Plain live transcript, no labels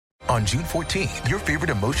On June 14th, your favorite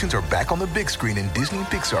emotions are back on the big screen in Disney and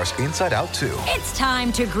Pixar's Inside Out 2. It's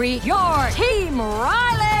time to greet your Team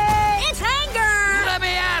Riley. It's anger. Let me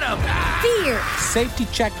at him. Fear. Safety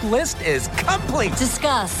checklist is complete.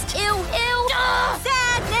 Disgust. Ew.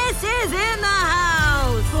 Sadness is in the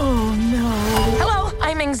house. Oh, no. Hello,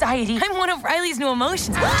 I'm anxiety. I'm one of Riley's new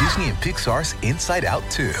emotions. Disney and Pixar's Inside Out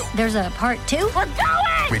 2. There's a part 2? We're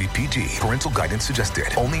going! Rated PG. Parental guidance suggested.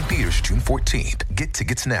 Only in theaters June 14th. Get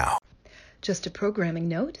tickets now. Just a programming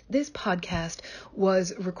note, this podcast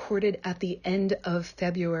was recorded at the end of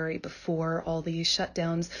February before all the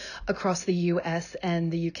shutdowns across the US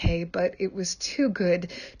and the UK, but it was too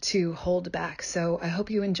good to hold back. So I hope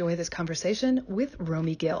you enjoy this conversation with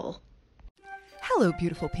Romy Gill. Hello,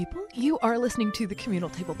 beautiful people. You are listening to the Communal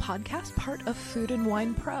Table Podcast, part of Food and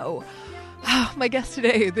Wine Pro. My guest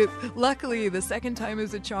today, luckily the second time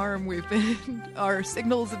is a charm. Our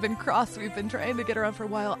signals have been crossed. We've been trying to get her on for a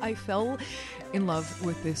while. I fell in love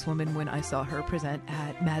with this woman when I saw her present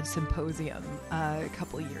at Mad Symposium a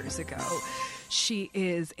couple of years ago. She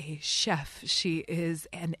is a chef. She is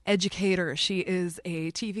an educator. She is a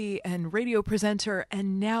TV and radio presenter.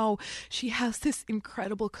 And now she has this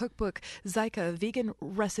incredible cookbook, Zyka, Vegan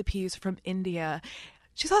Recipes from India.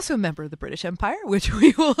 She's also a member of the British Empire, which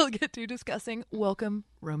we will get to discussing. Welcome,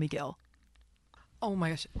 Romy Gill. Oh my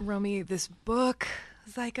gosh, Romy, this book,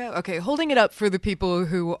 Zyka. Okay, holding it up for the people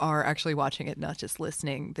who are actually watching it, not just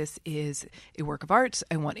listening. This is a work of art.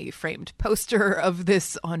 I want a framed poster of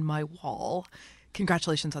this on my wall.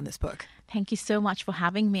 Congratulations on this book. Thank you so much for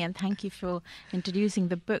having me, and thank you for introducing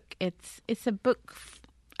the book. It's a book,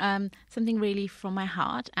 something really from my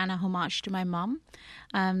heart, and a homage to my mum,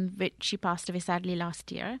 which she passed away sadly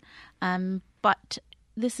last year. But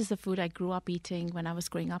this is the food I grew up eating when I was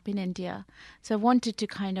growing up in India. So I wanted to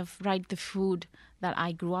kind of write the food that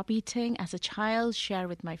I grew up eating as a child, share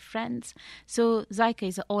with my friends. So Zyka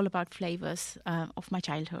is all about flavors of my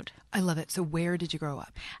childhood. I love it. So where did you grow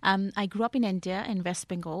up? I grew up in India, in West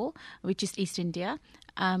Bengal, which is East India.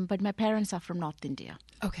 But my parents are from North India.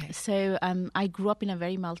 Okay. So I grew up in a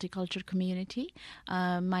very multicultural community.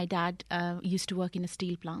 My dad used to work in a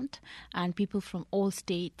steel plant, and people from all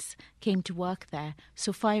states came to work there.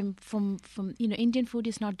 So from Indian food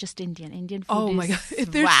is not just Indian. Indian food oh my God.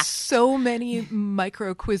 There's vast. So many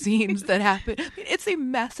micro cuisines that happen. I mean, it's a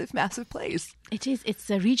massive, massive place. It is. It's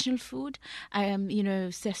a regional food.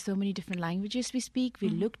 There's so many different languages we speak. We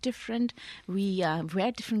look different. We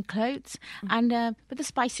wear different clothes, and but the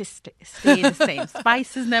spices stay the same.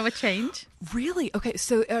 Spices never change. Really? Okay.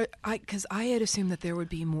 So, because I had assumed that there would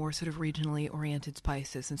be more sort of regionally oriented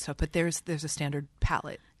spices and stuff, but there's a standard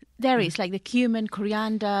palette. There is, like the cumin,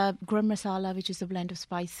 coriander, garam masala, which is a blend of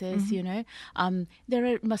spices, There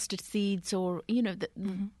are mustard seeds or,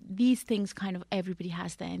 these things kind of everybody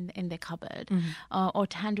has there in their cupboard. Or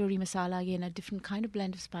tandoori masala, again, a different kind of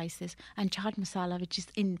blend of spices. And chaat masala, which is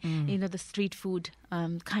in, the street food,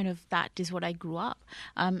 kind of that is what I grew up.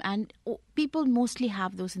 And people mostly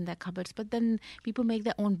have those in their cupboards, but then people make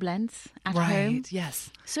their own blends at home. Right,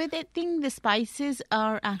 yes. So they think the spices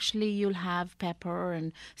are actually, you'll have pepper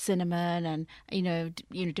and cinnamon, and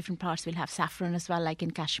different parts will have saffron as well, like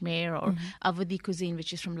in Kashmir or Awadhi cuisine,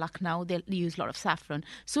 which is from Lucknow. They'll use a lot of saffron.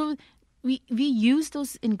 So we use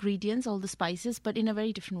those ingredients, all the spices, but in a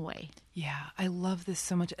very different way. Yeah, I love this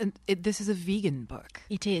so much. And this is a vegan book.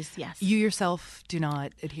 It is, yes. You yourself do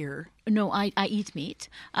not adhere. No, I eat meat.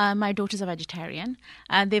 My daughter's a vegetarian,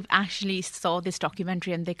 and they've actually saw this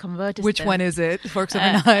documentary and they converted. Which one is it? Forks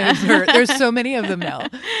Over Knives? There's so many of them now.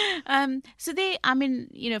 So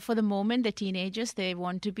for the moment, they're teenagers. They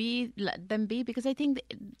want to let them be, because I think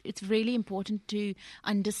it's really important to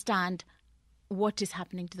understand what is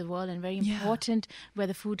happening to the world, and very important where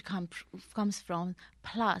the food comes from,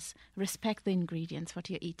 plus respect the ingredients, what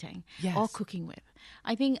you're eating or cooking with.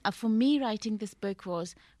 I think for me, writing this book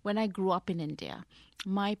was when I grew up in India.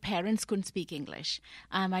 My parents couldn't speak English.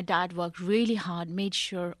 My dad worked really hard, made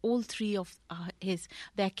sure all three of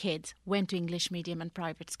their kids went to English medium and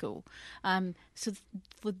private school. So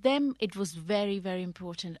for them, it was very, very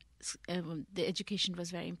important. The education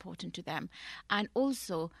was very important to them. And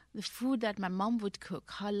also the food that my mom would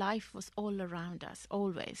cook, her life was all around us,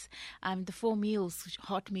 always. The 4 meals,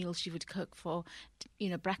 hot meals she would cook for,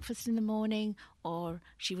 breakfast in the morning, or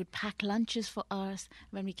she would pack lunches for us.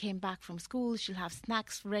 When we came back from school, she'll have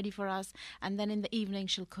snacks ready for us. And then in the evening,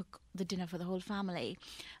 she'll cook the dinner for the whole family.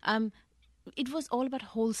 It was all about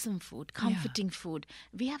wholesome food, comforting food.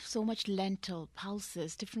 We have so much lentil,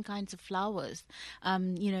 pulses, different kinds of flours,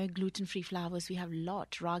 gluten-free flours. We have a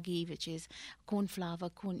lot. Ragi, which is corn flour,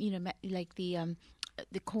 like the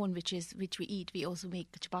the corn, which we eat. We also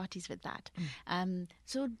make chapatis with that.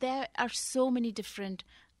 So there are so many different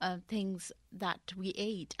things that we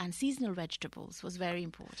ate, and seasonal vegetables was very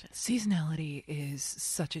important. Seasonality is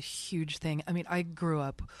such a huge thing. I mean, I grew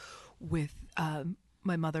up with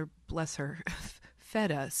my mother, bless her,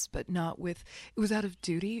 fed us, but not with, it was out of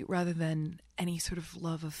duty rather than any sort of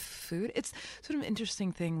love of food. It's sort of an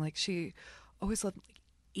interesting thing. Like, she always loved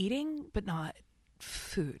eating, but not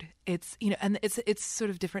food. It's, and it's sort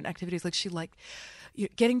of different activities. Like, she liked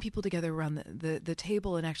getting people together around the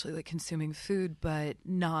table and actually like consuming food, but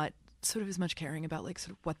not sort of as much caring about like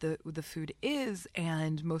sort of what the food is.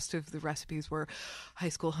 And most of the recipes were high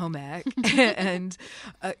school home ec. And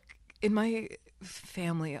in my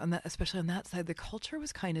family, especially on that side, the culture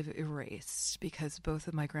was kind of erased because both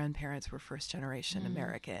of my grandparents were first generation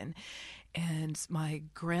American, and my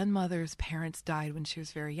grandmother's parents died when she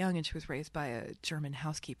was very young, and she was raised by a German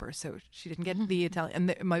housekeeper, so she didn't get the Italian.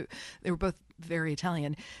 And they were both very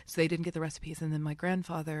Italian, so they didn't get the recipes. And then my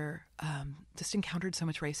grandfather just encountered so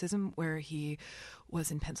much racism where he was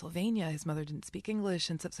in Pennsylvania. His mother didn't speak English,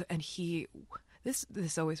 and so and he.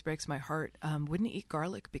 This always breaks my heart. Wouldn't eat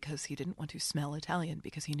garlic because he didn't want to smell Italian,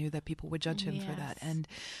 because he knew that people would judge him for that. And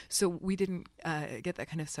so we didn't get that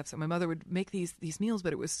kind of stuff. So my mother would make these meals,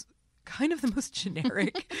 but it was kind of the most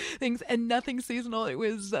generic things and nothing seasonal. It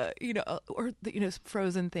was,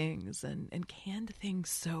 frozen things and canned things.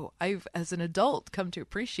 So I've, as an adult, come to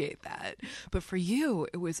appreciate that. But for you,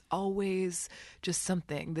 it was always just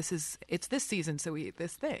something. It's this season, so we eat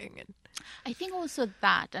this thing. And I think also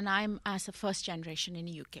that, and I'm as a first generation in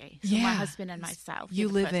the UK. So my husband and myself. You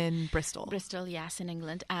live in Bristol. Bristol, yes, in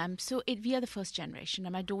England. So we are the first generation,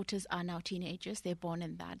 and my daughters are now teenagers. They're born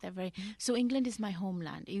in that. They're very so. England is my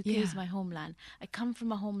homeland. UK is my homeland. I come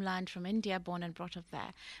from a homeland from India, born and brought up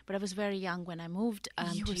there. But I was very young when I moved.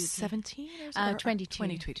 You were 17? 22.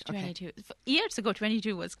 22. 22. Years ago,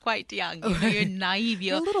 22 was quite young. You're naive.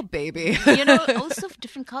 You're a little baby. Also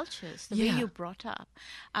different cultures, the way you're brought up.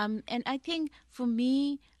 And I think for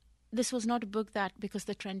me, this was not a book that, because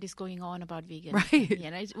the trend is going on about vegan. Right.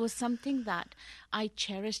 It was something that I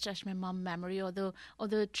cherished as my mom memory, or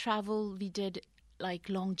the travel we did, like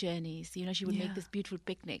long journeys. She would make these beautiful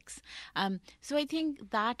picnics. So I think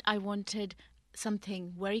that I wanted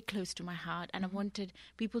something very close to my heart, and I wanted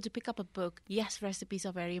people to pick up a book. Yes, recipes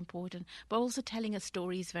are very important, but also telling a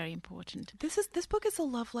story is very important. This book is a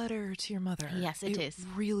love letter to your mother. Yes, it is.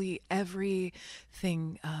 Really,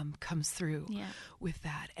 everything comes through with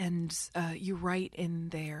that. And you write in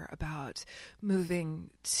there about moving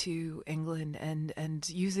to England and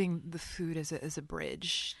using the food as a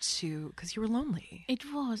bridge to, because you were lonely. It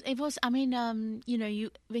was. I mean,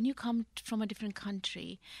 when you come from a different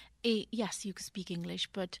country, yes, you can speak English,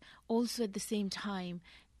 but also at the same time,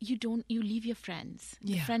 you leave your friends,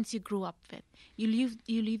 the friends you grew up with. You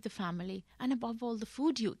leave the family, and above all, the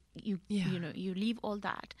food you leave all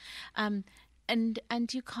that, and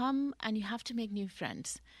you come and you have to make new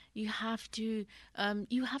friends. You have to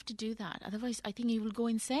do that. Otherwise, I think you will go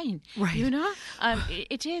insane. Right.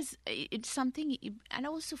 It's something, and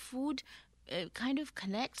also food kind of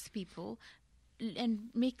connects people and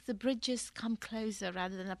make the bridges come closer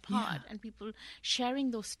rather than apart, and people sharing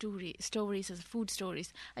those stories as food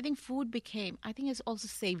stories. I think food it's also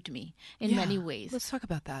saved me in many ways. Let's talk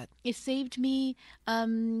about that. It saved me, as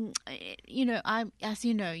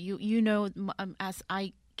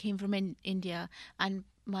I came from India, and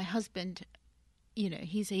my husband,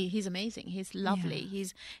 he's amazing. He's lovely.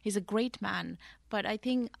 He's a great man. But I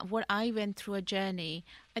think what I went through a journey,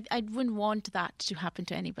 I wouldn't want that to happen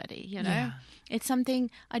to anybody, It's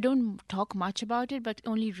something, I don't talk much about it, but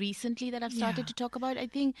only recently that I've started to talk about it. I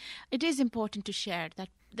think it is important to share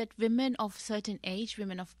that women of certain age,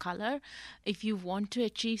 women of color, if you want to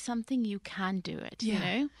achieve something, you can do it,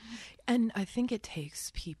 And I think it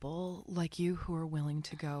takes people like you who are willing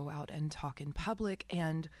to go out and talk in public.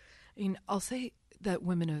 And I'll say that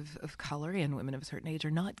women of color and women of a certain age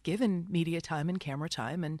are not given media time and camera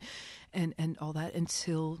time and all that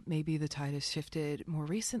until maybe the tide has shifted more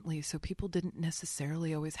recently. So people didn't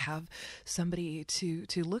necessarily always have somebody to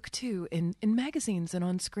look to in magazines and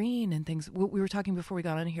on screen and things. We were talking before we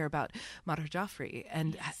got on here about Madhur Jaffrey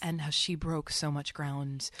and how she broke so much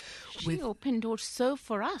ground. She opened doors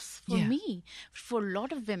for us, for me, for a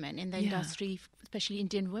lot of women in the industry, especially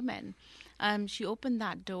Indian women. She opened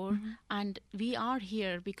that door, and we are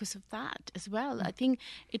here because of that as well. I think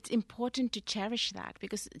it's important to cherish that,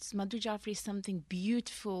 because Madhur Jaffrey is something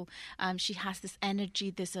beautiful. She has this energy,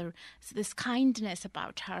 this kindness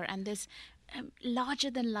about her, and this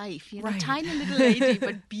larger than life, you know, Right. tiny little lady,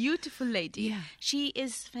 but beautiful lady. Yeah. She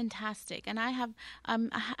is fantastic, and I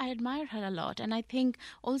admire her a lot. And I think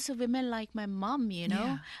also women like my mum, you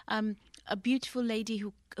know, a beautiful lady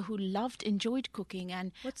who enjoyed cooking,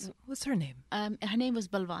 and What's her name? her name was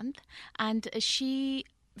Balwant, and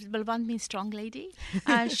Balwant means strong lady.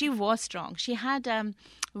 She was strong. She had,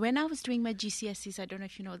 when I was doing my GCSEs, I don't know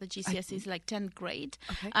if you know the GCSEs, like 10th grade,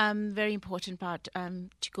 Okay. very important part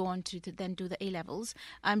to go on to then do the A-levels.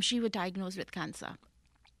 She was diagnosed with cancer.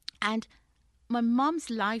 And my mom's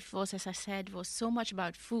life was, as I said, was so much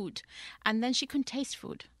about food. And then she couldn't taste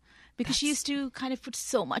food, because she used to kind of put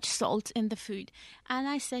so much salt in the food. And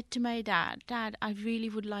I said to my Dad, I really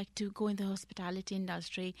would like to go in the hospitality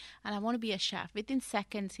industry and I want to be a chef. Within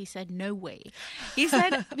seconds, he said, no way. He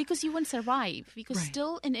said, because you won't survive. Because Right.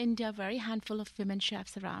 still in India, very handful of women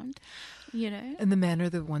chefs around, you know. And the men are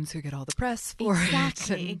the ones who get all the press for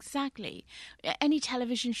Exactly, it. exactly. Any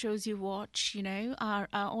television shows you watch, you know, are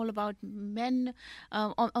all about men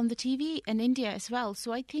on the TV in India as well.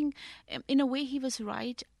 So I think, in a way, he was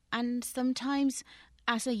right. And sometimes,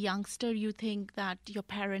 as a youngster, you think that your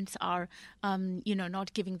parents are,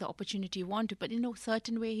 not giving the opportunity you want to. But in a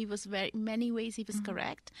certain way, many ways he was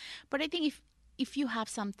correct. But I think if you have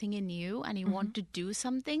something in you and you want to do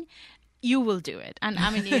something, you will do it. And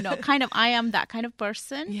I mean, you know, kind of, I am that kind of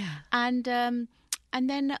person. Yeah. And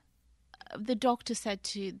then the doctor said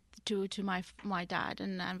to my dad,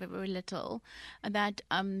 and I'm very little, that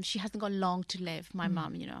she hasn't got long to live, my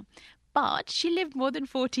mum, you know. But she lived more than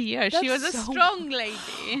 40 years. She was That's a so- strong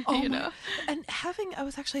lady, Oh you my- know. And I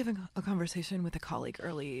was actually having a conversation with a colleague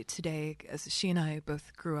early today, as she and I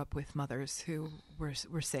both grew up with mothers who were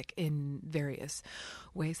sick in various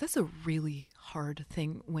ways. That's a really hard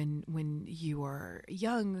thing when you are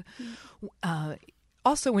young.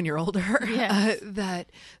 Also, when you're older, Yes. that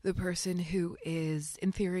the person who is,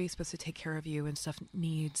 in theory, supposed to take care of you and stuff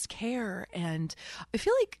needs care. And I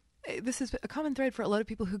feel like this is a common thread for a lot of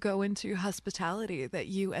people who go into hospitality, that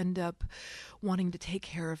you end up wanting to take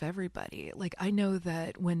care of everybody. Like, I know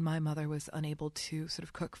that when my mother was unable to sort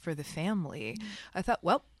of cook for the family, I thought,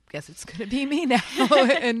 well, guess it's going to be me now,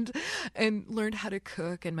 and learned how to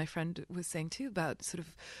cook. And my friend was saying too about sort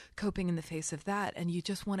of coping in the face of that, and you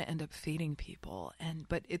just want to end up feeding people.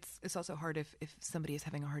 But it's also hard if somebody is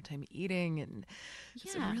having a hard time eating, and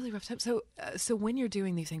it's a Yeah. really rough time. So when you're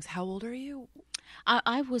doing these things, how old are you?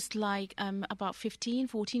 I was like about 15.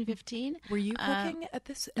 Were you cooking at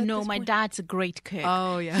this? No, this my point? dad's a great cook.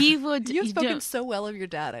 Oh yeah, He would. You've you spoken know, so well of your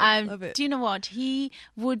dad. I love it. Do you know what? He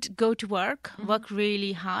would go to work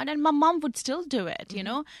really hard, and my mom would still do it. You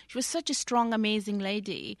know, she was such a strong, amazing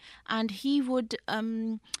lady, and he would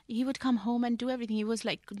come home and do everything. He was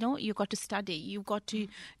like, "No, you got to study. You got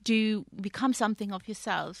to become something of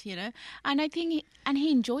yourself." You know, and I think,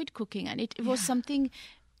 he enjoyed cooking, and it was something.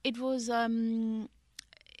 It was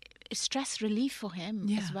stress relief for him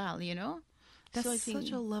as well. You know, That's so I think,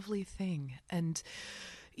 such a lovely thing. And,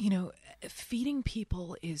 you know, feeding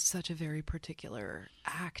people is such a very particular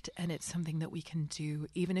act, and it's something that we can do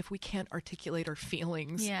even if we can't articulate our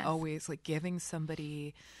feelings Yes. always. Like, giving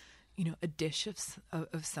somebody, you know, a dish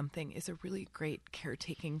of something is a really great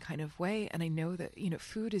caretaking kind of way. And I know that, you know,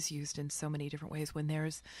 food is used in so many different ways. When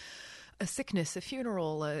there's a sickness, a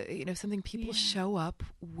funeral, something, people show up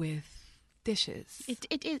with dishes.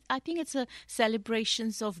 It is. I think it's a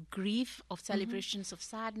celebrations of grief, of celebrations of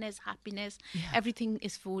sadness, happiness. Everything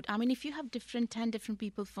is food. I mean, if you have 10 different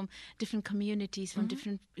people from different communities, from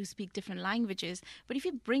different who speak different languages, but if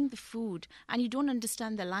you bring the food and you don't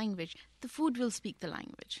understand the language, the food will speak the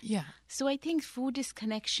language. Yeah. So I think food is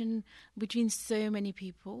connection between so many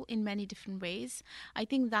people in many different ways. I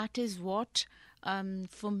think that is what,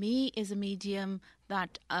 for me, is a medium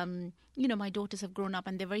that, my daughters have grown up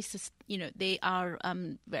and they're very, they are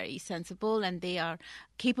very sensible and they are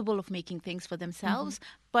capable of making things for themselves.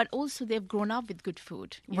 But also they've grown up with good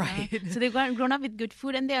food. you know? Right. So they've grown up with good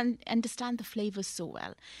food and they understand the flavors so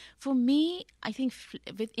well. For me, I think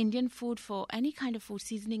with Indian food, for any kind of food,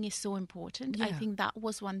 seasoning is so important. I Yeah. think that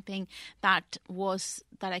was one thing that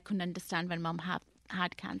I couldn't understand when Mum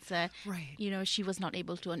had cancer. Right. You know, she was not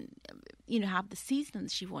able to, have the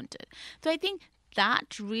seasons she wanted. So I think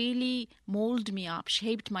that really molded me up,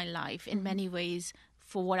 shaped my life in many ways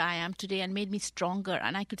for what I am today, and made me stronger.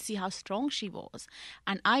 And I could see how strong she was.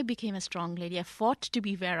 And I became a strong lady. I fought to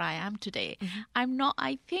be where I am today.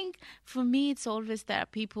 I think for me, it's always there are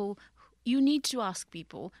people, you need to ask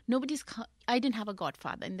people. I didn't have a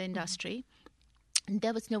godfather in the industry.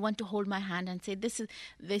 there was no one to hold my hand and say,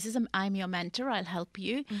 I'm your mentor, I'll help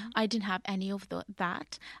you. I didn't have any of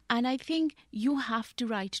that. And I think you have to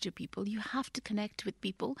write to people. You have to connect with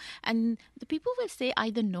people. And the people will say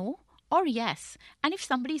either no or yes. And if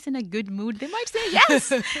somebody's in a good mood, they might say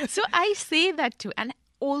yes. So I say that too. And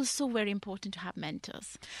also very important to have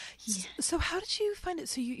mentors. Yeah. So how did you find it?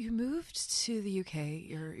 So you moved to the UK,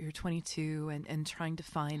 you're 22 and trying to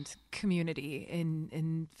find community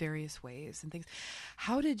in various ways and things.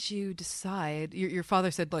 How did you decide? Your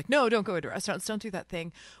father said, like, no, don't go into restaurants, don't do that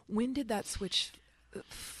thing. When did that switch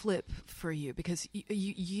flip for you? Because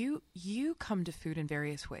you come to food in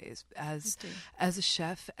various ways, as a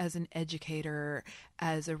chef, as an educator,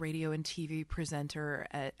 as a radio and TV presenter,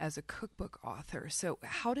 as a cookbook author. So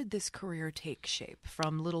how did this career take shape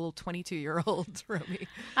from little 22-year-old Romy?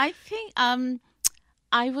 I think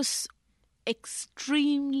I was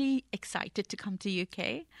extremely excited to come to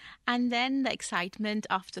UK, and then the excitement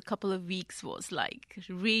after a couple of weeks was like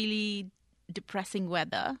really depressing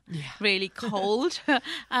weather, really cold.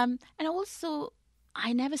 And also,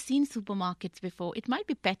 I never seen supermarkets before. It might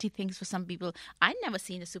be petty things for some people. I'd never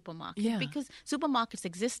seen a supermarket because supermarkets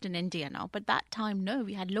exist in India now. But that time, no,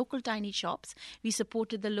 we had local tiny shops. We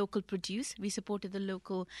supported the local produce. We supported the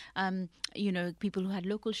local, people who had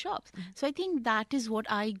local shops. So I think that is what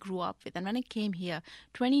I grew up with. And when I came here,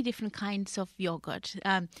 20 different kinds of yogurt,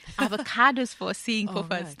 avocados for seeing for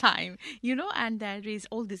first time, and there is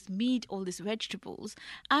all this meat, all these vegetables.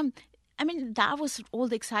 I mean, that was all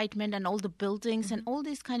the excitement and all the buildings and all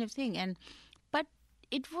this kind of thing. But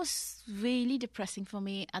it was really depressing for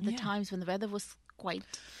me at the times when the weather was quite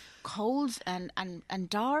cold and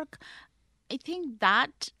dark. I think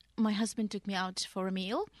that my husband took me out for a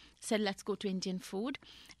meal, said, let's go to Indian food.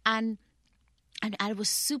 And I was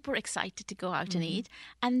super excited to go out and eat.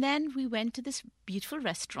 And then we went to this beautiful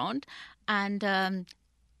restaurant, and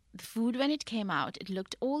the food, when it came out, it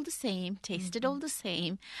looked all the same, tasted all the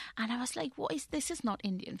same. And I was like, what is this? This is not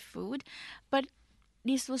Indian food. But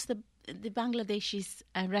this was the Bangladeshis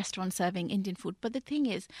restaurant serving Indian food. But the thing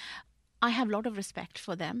is, I have a lot of respect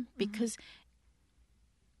for them, because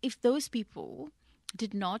if those people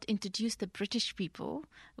did not introduce the British people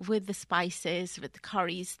with the spices, with the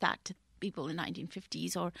curries that people in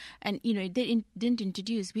 1950s they didn't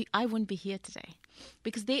introduce, I wouldn't be here today,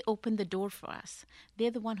 because they opened the door for us.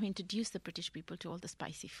 They're the one who introduced the British people to all the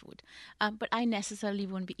spicy food. But I necessarily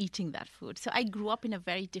wouldn't be eating that food. So I grew up in a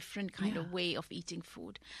very different kind of way of eating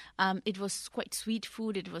food. It was quite sweet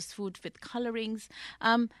food. It was food with colorings.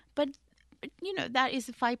 But that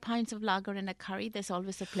is 5 pints of lager and a curry. There's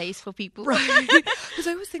always a place for people. Right. Because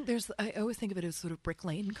I always think of it as sort of Brick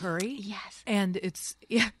Lane curry. Yes. And it's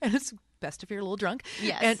best if you're a little drunk.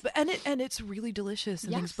 Yes. And it's really delicious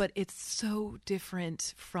and things, but it's so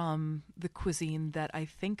different from the cuisine that I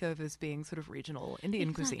think of as being sort of regional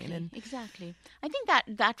Indian cuisine. And exactly. I think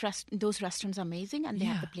those restaurants are amazing, and they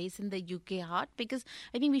have the place in the UK heart, because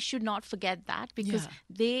I think we should not forget that, because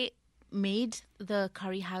they made the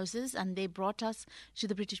curry houses and they brought us to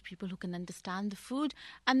the British people who can understand the food.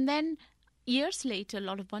 And then years later, a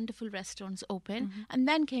lot of wonderful restaurants opened, and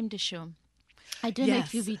then came Dishoom. I don't know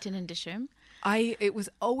if you've eaten in Dishoom. It's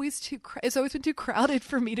always been too crowded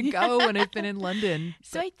for me to go when I've been in London.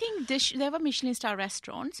 So I think there were Michelin star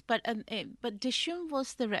restaurants, but Dishoom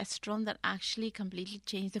was the restaurant that actually completely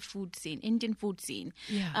changed the food scene, Indian food scene.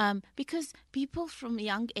 Yeah. Because people from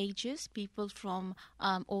young ages, people from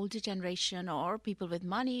older generation, or people with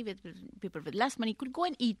money, people with less money, could go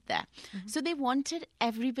and eat there. So they wanted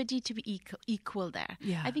everybody to be equal there.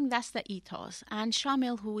 Yeah. I think that's the ethos. And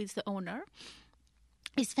Shamil, who is the owner,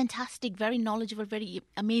 is fantastic, very knowledgeable, very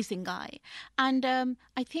amazing guy. And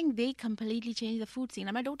I think they completely changed the food scene.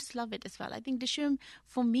 And my daughters love it as well. I think Dishoom,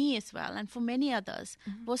 for me as well, and for many others,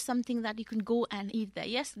 was something that you can go and eat there.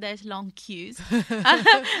 Yes, there's long queues.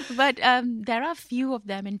 But there are few of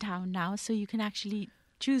them in town now, so you can actually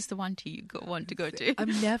choose the one want to go to.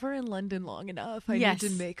 I'm never in London long enough. I need to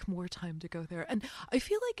make more time to go there. And I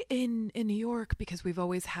feel like in New York, because we've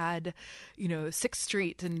always had, 6th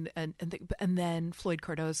Street and then Floyd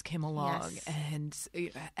Cardoz came along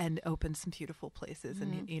and opened some beautiful places,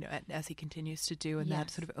 and as he continues to do, and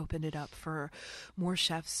that sort of opened it up for more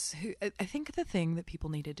chefs who, I think the thing that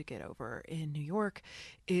people needed to get over in New York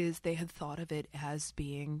is they had thought of it as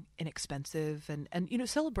being inexpensive and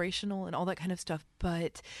celebrational and all that kind of stuff,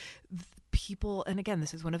 but people, and again,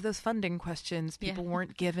 this is one of those funding questions, people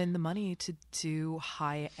weren't given the money to do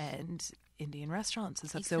high-end Indian restaurants and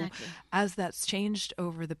stuff. Exactly. So as that's changed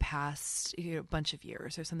over the past bunch of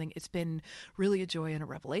years or something, it's been really a joy and a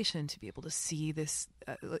revelation to be able to see this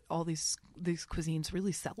all these cuisines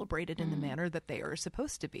really celebrated in the manner that they are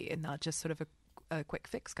supposed to be, and not just sort of a quick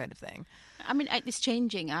fix kind of thing. I mean, it's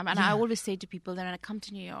changing. And I always say to people that when I come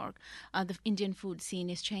to New York, the Indian food scene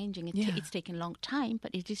is changing. It's taken a long time,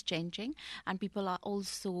 but it is changing. And people are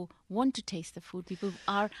also want to taste the food. People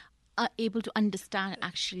are able to understand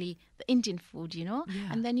actually the Indian food,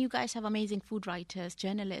 and then you guys have amazing food writers,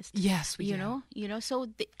 journalists. Yes, we do. So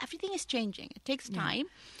everything is changing. It takes time,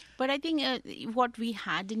 but I think what we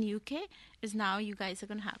had in UK is now you guys are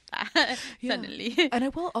going to have that suddenly. And I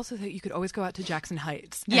will also say you could always go out to Jackson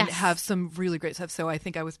Heights and have some really great stuff. So I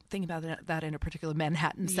think I was thinking about that in a particular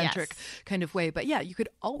Manhattan-centric kind of way. But yeah, you could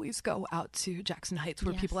always go out to Jackson Heights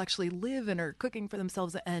where people actually live and are cooking for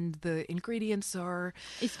themselves, and the ingredients are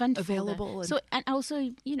available. And also,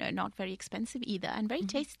 not very expensive either, and very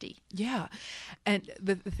tasty. Yeah. And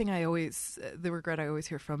the thing the regret I always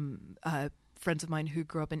hear from friends of mine who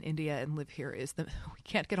grew up in India and live here is that we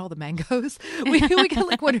can't get all the mangoes. We get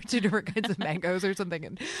like one or two different kinds of mangoes or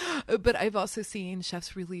something. But I've also seen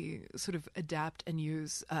chefs really sort of adapt and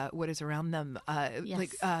use what is around them.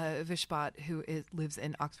 Like Vishpat, who lives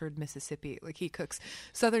in Oxford, Mississippi. Like he cooks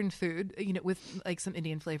Southern food, with like some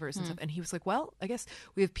Indian flavors and stuff. And he was like, well, I guess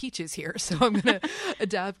we have peaches here, so I'm going to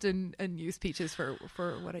adapt and use peaches for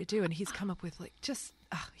what I do. And he's come up with like just...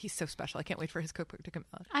 he's so special. I can't wait for his cookbook to come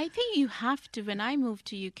out. I think you have to. When I moved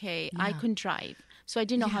to UK, I couldn't drive. So I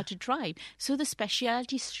didn't know how to drive. So the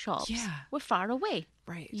specialty shops were far away.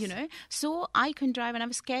 Right. So I couldn't drive, and I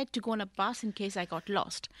was scared to go on a bus in case I got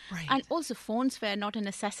lost. Right. And also phones were not a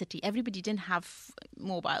necessity. Everybody didn't have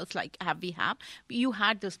mobiles like we have. You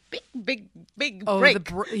had those big brick.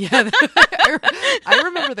 I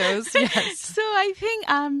remember those. Yes. So I think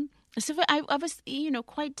I was,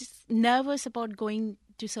 quite nervous about going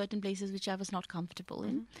to certain places which I was not comfortable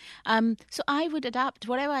in. So I would adapt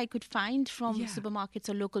whatever I could find from supermarkets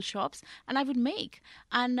or local shops, and I would make.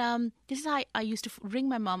 And this is how I used to ring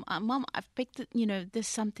my mom. Mom, I've picked, this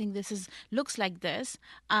something. Looks like this.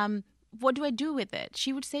 What do I do with it?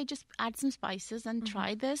 She would say, just add some spices and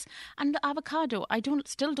try this. And the avocado, I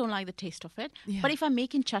still don't like the taste of it. Yeah. But if I'm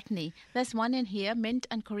making chutney, there's one in here, mint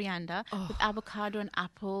and coriander with avocado and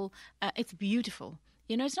apple. It's beautiful.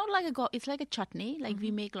 It's not like it's like a chutney. Like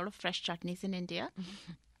we make a lot of fresh chutneys in India.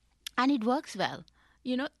 And it works well.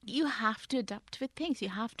 You have to adapt with things. You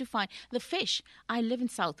have to find the fish. I live in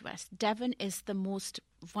Southwest. Devon is the most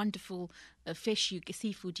wonderful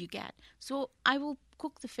seafood you get. So I will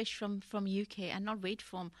cook the fish from UK and not wait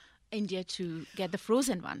from India to get the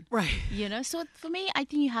frozen one. Right. So for me, I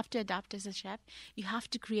think you have to adapt as a chef. You have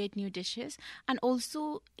to create new dishes. And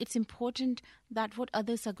also it's important that what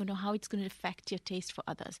others are how it's going to affect your taste for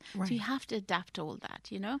others. Right. So you have to adapt all that,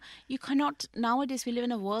 You cannot, nowadays we live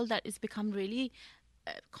in a world that has become really...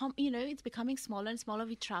 it's becoming smaller and smaller.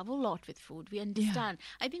 We travel a lot with food. We understand.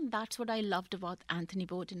 I think that's what I loved about Anthony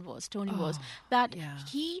Bourdain Tony was that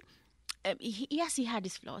he had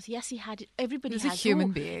his flaws. Yes, he had it. Everybody has. He's a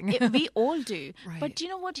human being. We all do. Right. But you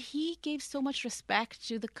know what? He gave so much respect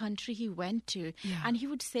to the country he went to. Yeah. And he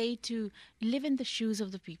would say to live in the shoes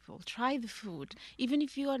of the people. Try the food. Even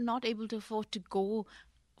if you are not able to afford to go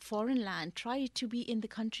foreign land, try to be in the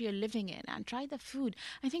country you're living in and try the food.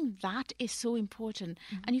 I think that is so important.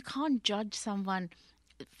 And you can't judge someone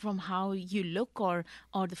from how you look or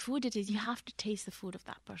the food it is. You have to taste the food of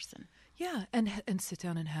that person. Yeah, and sit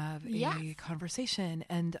down and have a conversation.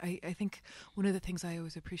 And I think one of the things I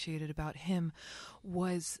always appreciated about him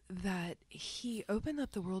was that he opened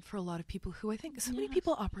up the world for a lot of people who I think so many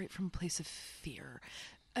people operate from a place of fear.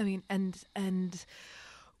 I mean, and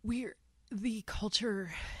the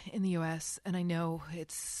culture in the U.S., and I know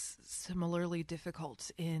it's similarly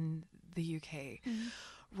difficult in the UK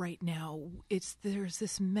right now, there's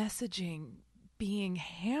this messaging being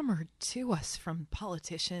hammered to us from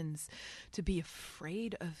politicians to be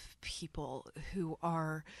afraid of people who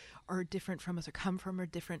are different from us or come from a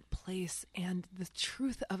different place. And the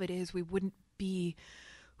truth of it is we wouldn't be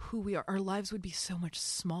who we are. Our lives would be so much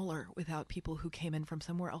smaller without people who came in from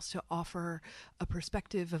somewhere else to offer a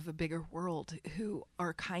perspective of a bigger world, who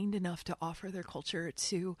are kind enough to offer their culture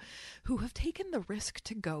to, who have taken the risk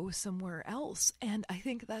to go somewhere else. And I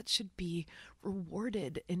think that should be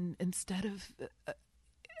rewarded instead of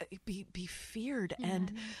be feared.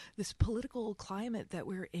 And this political climate that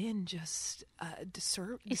we're in just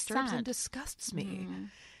disturbs and disgusts me.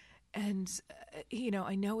 And,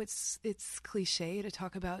 I know it's cliche to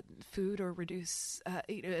talk about food or reduce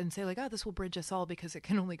and say like, oh, this will bridge us all because it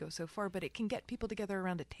can only go so far, but it can get people together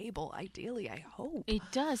around a table. Ideally, I hope. It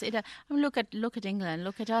does. Look at England.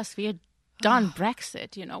 Look at us. We are done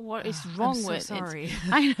Brexit. What is wrong I'm so with sorry. it?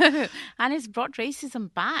 I know, and it's brought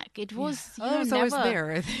racism back. It was, it was always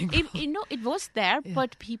there, I think. It was there,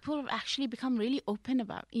 but people have actually become really open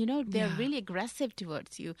about. They're really aggressive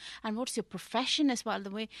towards you. And what's your profession as well? The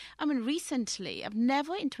way, recently, I've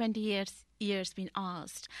never in 20 years been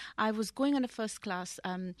asked. I was going on a first class.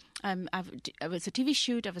 It was a TV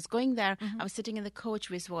shoot. I was going there. I was sitting in the coach,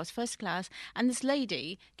 which was first class, and this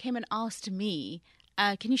lady came and asked me,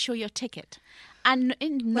 can you show your ticket? And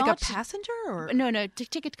like a passenger or no,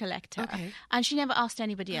 ticket collector. Okay. And she never asked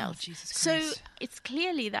anybody else. Jesus so Christ. it's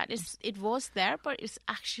clearly that it was there, but it's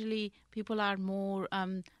actually people are more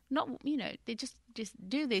not. They just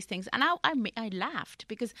do these things. And I laughed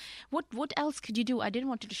because what else could you do? I didn't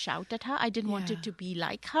want to shout at her. I didn't want it to be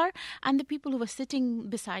like her. And the people who were sitting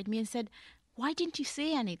beside me and said, why didn't you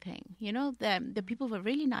say anything? The people were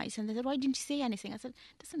really nice. And they said, why didn't you say anything? I said,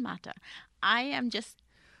 it doesn't matter. I am just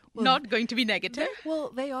not going to be negative.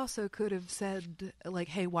 They also could have said, like,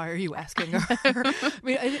 hey, why are you asking her?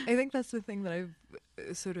 I think that's the thing that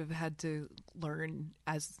I've sort of had to learn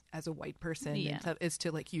as a white person is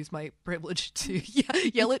to, like, use my privilege to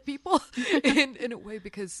yell at people in a way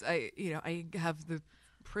because I have the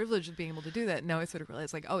privilege of being able to do that. Now I sort of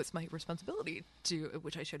realize like, oh, it's my responsibility to,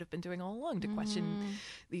 which I should have been doing all along, to question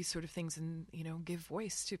these sort of things and, give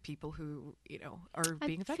voice to people who, are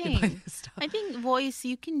being affected by this stuff. I think voice,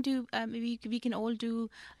 you can do, we can all do,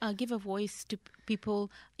 give a voice to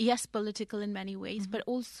people, yes, political in many ways, but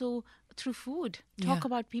also through food. Talk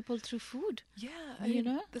about people through food. Yeah.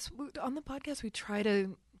 On the podcast, we try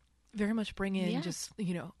to very much bring in just,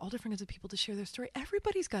 all different kinds of people to share their story.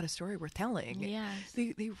 Everybody's got a story worth telling. Yes.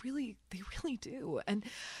 They really do. And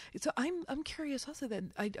so I'm curious also that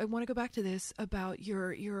I want to go back to this about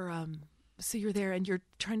your so you're there and you're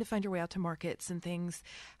trying to find your way out to markets and things.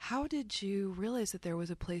 How did you realize that there was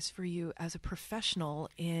a place for you as a professional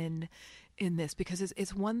in this? Because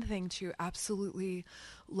it's one thing to absolutely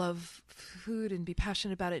love food and be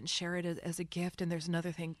passionate about it and share it as a gift, and there's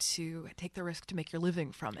another thing to take the risk to make your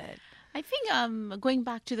living from it. I think going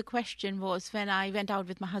back to the question was when I went out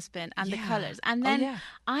with my husband and the colors, and then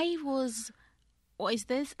I was, what is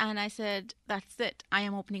this? And I said, that's it. I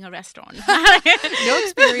am opening a restaurant. No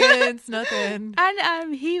experience, nothing.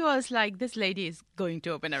 And he was like, this lady is going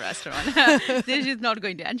to open a restaurant. This is not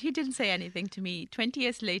going to. And he didn't say anything to me. 20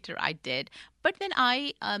 years later, I did. But when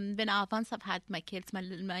once I've had my kids,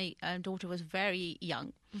 my daughter was very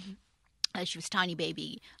young. Mm-hmm. She was a tiny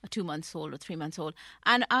baby, 2 months old or 3 months old.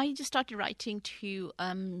 And I just started writing to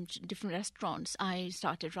different restaurants. I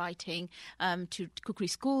started writing to cookery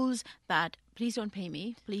schools that, please don't pay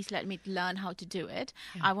me. Please let me learn how to do it.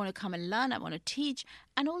 Yeah. I want to come and learn. I want to teach.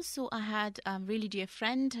 And also I had a really dear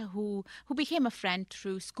friend who became a friend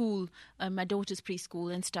through school, my daughter's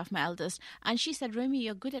preschool and stuff, my eldest. And she said, Romy,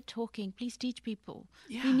 you're good at talking. Please teach people.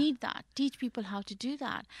 Yeah. We need that. Teach people how to do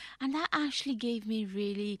that. And that actually gave me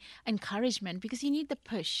really encouragement because you need the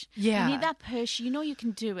push. Yeah. You need that push. You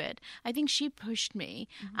can do it. I think she pushed me.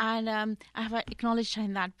 Mm-hmm. And I have acknowledged her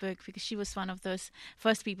in that book because she was one of those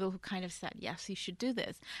first people who kind of said, yes, you should do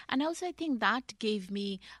this. And also I think that gave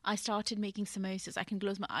me, I started making samosas. I can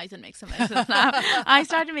close my eyes and make samosas now. I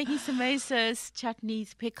started making samosas,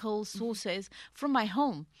 chutneys, pickles, sauces from my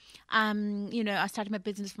home. I started my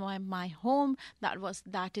business from my home.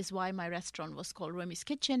 That is why my restaurant was called Romy's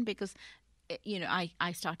Kitchen, because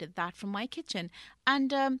I started that from my kitchen.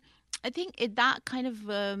 And I think that kind of,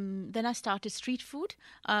 then I started street food,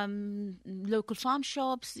 local farm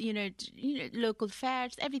shops, local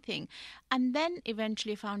fairs, everything. And then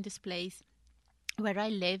eventually I found this place where I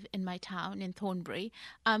live in my town in Thornbury.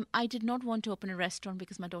 I did not want to open a restaurant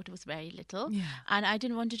because my daughter was very little. Yeah. And I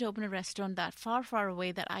didn't want to open a restaurant that far, far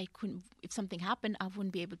away that I couldn't, if something happened, I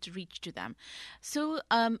wouldn't be able to reach to them. So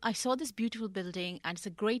I saw this beautiful building, and it's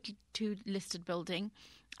a Grade 2 listed building.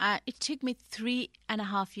 It took me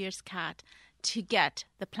 3.5 years, Kat, to get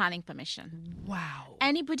the planning permission. Wow.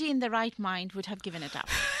 Anybody in their right mind would have given it up.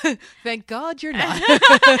 Thank God you're not.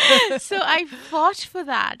 So I fought for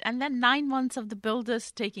that. And then 9 months of the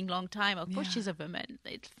builders taking long time. Of course, she's a woman.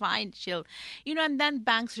 It's fine. She'll, and then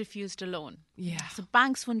banks refused a loan. Yeah. So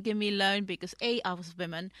banks wouldn't give me a loan because I was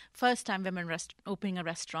women, first time women opening a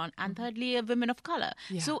restaurant, and thirdly, a woman of color.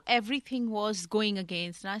 Yeah. So everything was going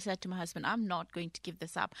against. And I said to my husband, I'm not going to give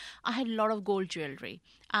this up. I had a lot of gold jewelry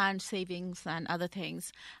and savings and other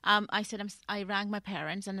things. I said, I rang my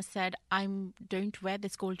parents and I said, don't wear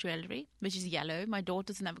this gold jewelry, which is yellow. My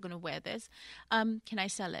daughter's never going to wear this. Can I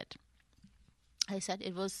sell it? I said,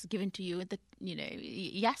 it was given to you.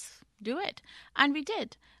 Yes, do it. And we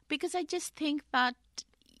did. Because I just think that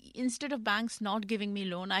instead of banks not giving me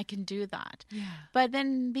loan, I can do that. Yeah. But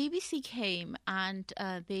then BBC came and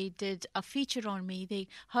they did a feature on me. They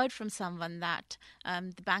heard from someone that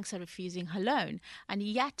the banks are refusing her loan. And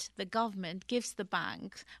yet the government gives the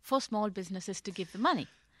banks for small businesses to give the money.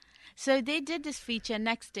 So they did this feature.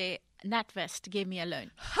 Next day, NatWest gave me a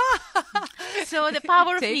loan. So the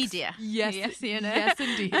power of media. Yes, yes,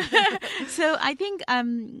 indeed. So I think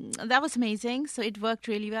that was amazing. So it worked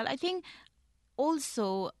really well. I think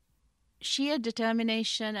also sheer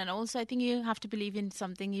determination, and also I think you have to believe in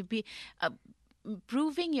something.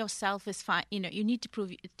 Proving yourself is fine. You need to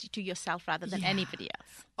prove it to yourself rather than anybody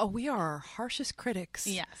else. Oh, we are our harshest critics.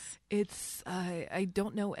 Yes. It's, I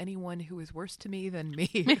don't know anyone who is worse to me than me.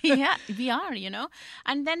 Yeah, we are,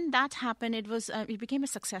 And then that happened. It became a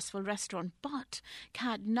successful restaurant. But,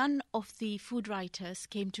 Kat, none of the food writers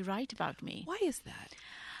came to write about me. Why is that?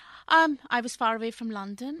 I was far away from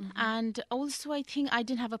London, and also I think I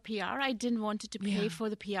didn't have a PR. I didn't want to pay for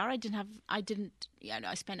the PR.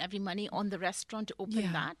 I spent every money on the restaurant to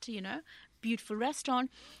open that, beautiful restaurant.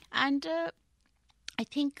 And I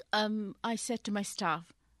think I said to my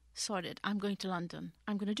staff, sod it, I'm going to London.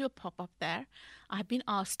 I'm going to do a pop-up there. I've been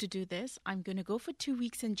asked to do this. I'm going to go for 2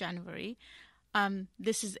 weeks in January.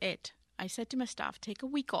 This is it. I said to my staff, take a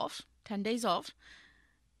week off, 10 days off.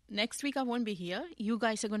 Next week I won't be here. You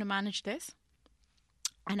guys are going to manage this.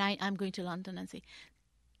 And I'm going to London and say,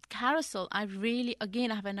 Carousel, I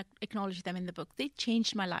haven't acknowledged them in the book. They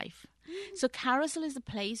changed my life. So Carousel is a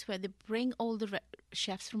place where they bring all the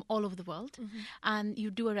chefs from all over the world and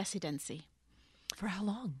you do a residency. For how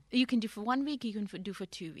long? You can do for 1 week, you can do for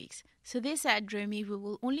 2 weeks. So they said, Romy, we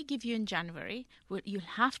will only give you in January. You'll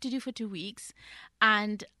have to do for 2 weeks.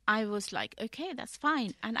 And I was like, okay, that's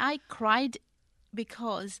fine. And I cried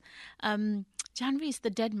because January is the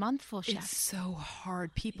dead month for chefs. It's so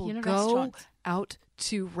hard. People go restaurants. out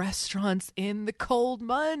to restaurants in the cold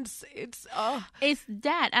months. It's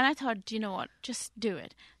dead. And I thought, you know what, just do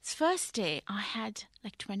it. First day, I had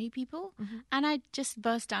like 20 people and I just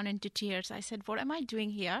burst down into tears. I said, what am I doing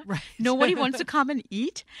here? Right. Nobody wants to come and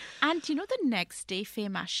eat. And the next day, Faye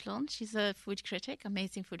Mashlon, she's a food critic,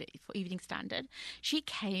 amazing food for Evening Standard. She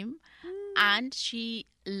came and she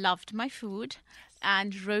loved my food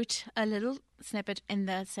and wrote a little snippet in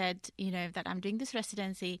there, said, that I'm doing this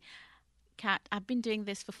residency. Kat, I've been doing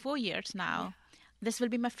this for 4 years now. Yeah. This will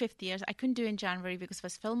be my 5th year. I couldn't do it in January because I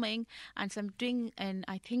was filming, and so I'm doing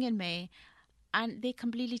in May, and they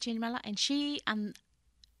completely changed my life. And she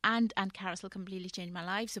and Carousel completely changed my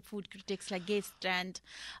life. So food critics like Gates Strand,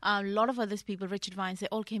 a lot of other people, Richard Vines, they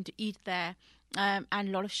all came to eat there, and a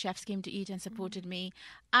lot of chefs came to eat and supported me.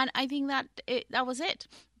 And I think that was it.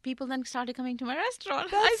 People then started coming to my restaurant.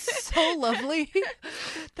 That's so lovely.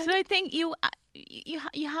 So I think you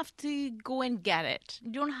have to go and get it.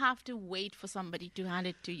 You don't have to wait for somebody to hand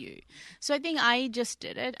it to you. So I think I just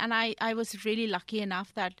did it, and I was really lucky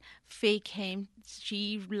enough that Faye came.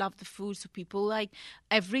 She loved the food, so people like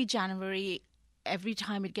every January. Every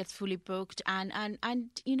time it gets fully booked, and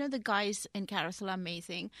the guys in Carousel are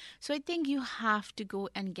amazing. So I think you have to go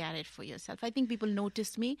and get it for yourself. I think people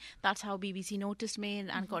noticed me. That's how BBC noticed me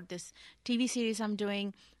and got this TV series I'm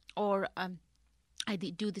doing, or I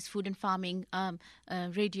do this food and farming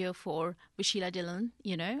radio with Sheila Dillon,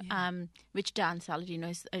 which Dan Saladino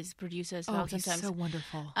is producer as well. He's sometimes. So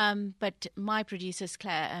wonderful. But my producer is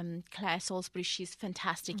Claire Salisbury. She's a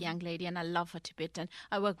fantastic young lady, and I love her to bit. And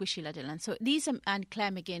I work with Sheila Dillon. So and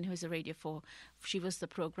Claire McGinn, who's a Radio 4, she was the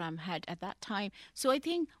program head at that time. So I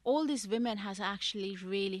think all these women has actually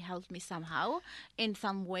really helped me somehow, in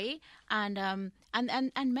some way, and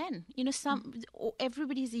men.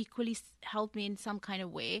 Everybody's equally helped me in some kind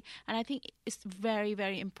of way, and I think it's very,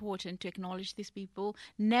 very important to acknowledge these people.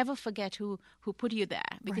 Never forget who put you there,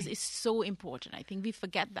 because it's so important. I think we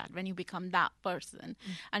forget that when you become that person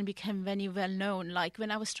and become very well known. Like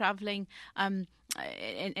when I was traveling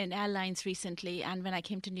in airlines recently, and when I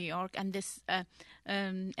came to New York, and this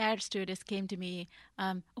air stewardess came to me,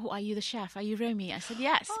 oh, are you the chef? Are you Romy? I said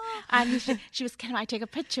yes. And she was, can I take a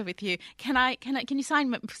picture with you? Can you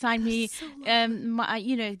sign me? So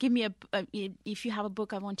give me if you have a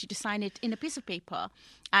book, I want you to sign it in a piece of paper,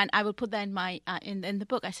 and I will put that in my in the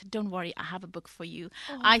book. I said, don't worry, I have a book for you.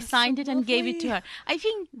 I signed it and gave it to her. I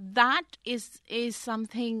think that is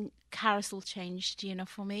something Carousel changed,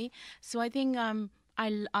 for me. So I think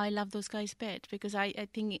I love those guys a bit, because I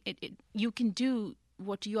think you can do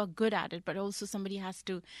what you are good at it, but also somebody has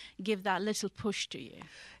to give that little push to you.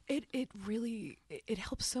 It really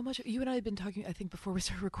helps so much. You and I have been talking, I think, before we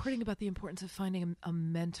started recording about the importance of finding a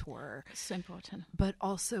mentor. So important. But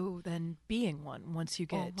also then being one once you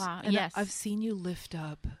get. Oh, wow. And Yes. I've seen you lift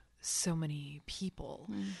up so many people.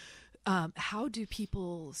 How do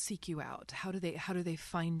people seek you out? How do they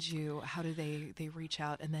find you? How do they reach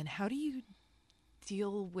out? And then how do you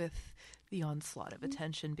deal with the onslaught of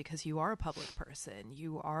attention, because you are a public person,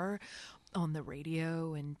 you are on the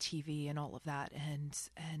radio and TV and all of that, and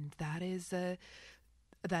that is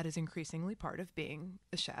increasingly part of being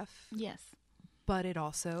a chef. Yes. But it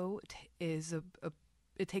also is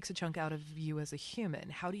it takes a chunk out of you as a human.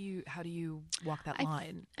 How do you walk that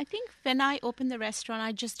line? I think when I opened the restaurant,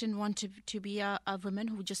 I just didn't want to be a woman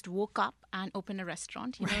who just woke up and opened a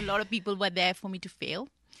restaurant. You know, a lot of people were there for me to fail.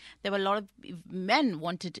 There were a lot of men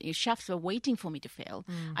chefs were waiting for me to fail.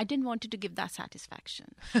 I didn't want to give that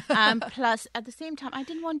satisfaction. Plus, at the same time, I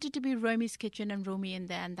didn't want it to be Romy's Kitchen and Romy in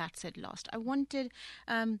there and that's it, lost. I wanted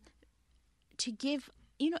to give,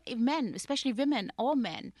 men, especially women or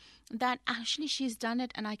men, that actually she's done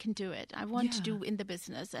it and I can do it. I want to do in the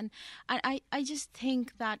business. And I just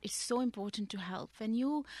think that it's so important to help. When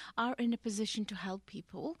you are in a position to help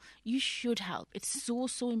people, you should help. It's so,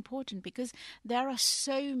 so important, because there are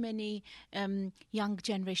so many young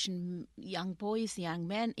generation, young boys, young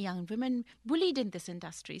men, young women bullied in this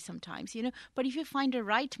industry sometimes, But if you find a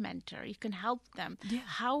right mentor, you can help them.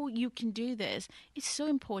 How you can do this, it's so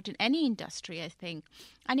important. Any industry, I think.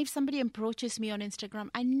 And if somebody approaches me on Instagram,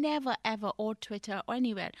 I never, ever, or Twitter, or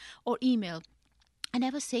anywhere, or email, I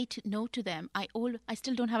never say no to them. I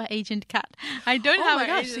still don't have an agent, Kat. I don't have an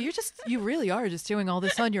agent. So you really are just doing all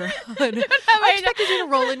this on your own. I expected you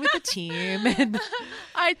to roll in with the team. And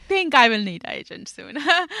I think I will need an agent soon.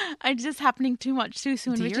 It's just happening too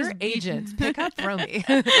soon. Dear which is agents, pick up Romy.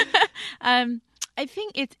 I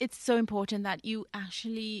think it's so important that you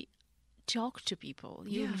actually talk to people,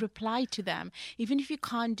 you reply to them. Even if you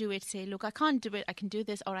can't do it, say, look, I can't do it, I can do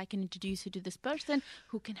this, or I can introduce you to this person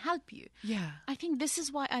who can help you. Yeah. I think this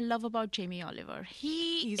is what I love about Jamie Oliver.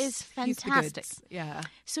 He is fantastic. Yeah.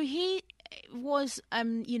 So he was,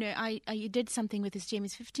 I did something with his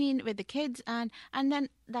Jamie's 15 with the kids, and then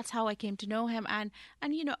that's how I came to know him. And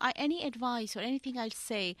any advice or anything I'll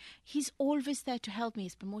say, he's always there to help me.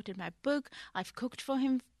 He's promoted my book. I've cooked for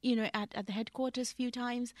him, at the headquarters a few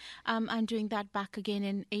times. I'm doing that back again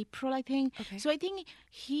in April, I think. Okay. So I think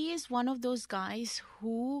he is one of those guys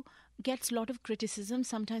who gets a lot of criticism.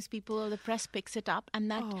 Sometimes people or the press picks it up, and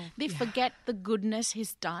that they forget the goodness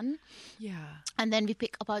he's done. Yeah. And then we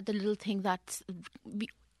pick about the little thing that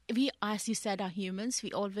we, as you said, are humans.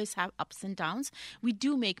 We always have ups and downs. We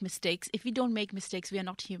do make mistakes. If we don't make mistakes, we are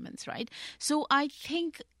not humans, right? So I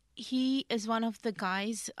think he is one of the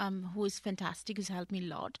guys who is fantastic, who's helped me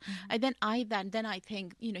a lot. And then I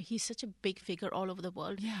think, he's such a big figure all over the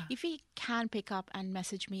world. Yeah. If he can pick up and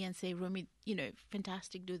message me and say, Romy,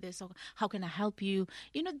 fantastic, do this, or how can I help you?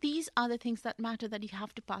 These are the things that matter, that you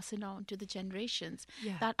have to pass it on to the generations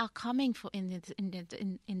that are coming in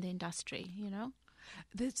the industry,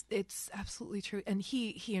 It's absolutely true. And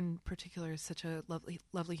he in particular is such a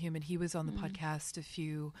lovely human. He was on the podcast a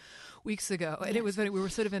few weeks ago, and it was funny. We were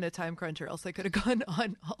sort of in a time crunch, or else I could have gone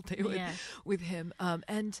on all day with him.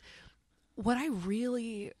 And what I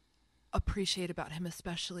really appreciate about him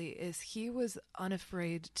especially is he was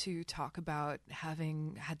unafraid to talk about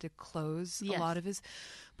having had to close a lot of his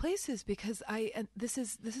places, because this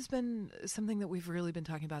has been something that we've really been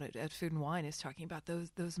talking about at Food and Wine, is talking about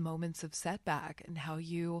those moments of setback and how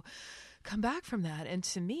you come back from that. And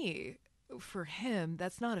to me, for him,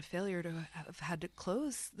 that's not a failure to have had to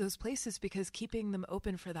close those places, because keeping them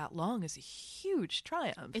open for that long is a huge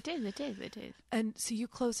triumph. It is. And so you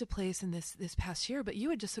closed a place in this past year, but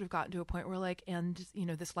you had just sort of gotten to a point where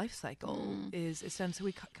this life cycle is done. So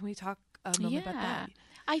can we talk a moment about that?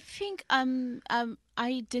 I think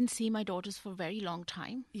I didn't see my daughters for a very long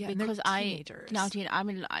time, because teenagers.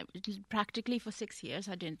 Practically for 6 years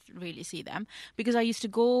I didn't really see them, because I used to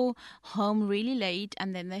go home really late,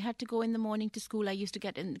 and then they had to go in the morning to school. I used to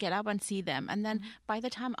get up and see them, and then by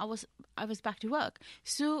the time I was back to work.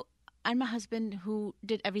 So. And my husband, who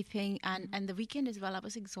did everything, and the weekend as well, I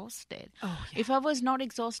was exhausted. If I was not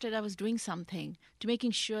exhausted, I was doing something to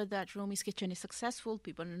making sure that Romy's Kitchen is successful,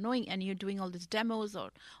 people are knowing, and you're doing all these demos or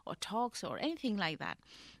talks or anything like that.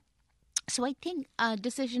 So I think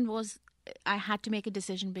decision was, I had to make a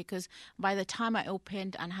decision, because by the time I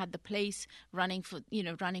opened and had the place running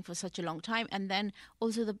for such a long time, and then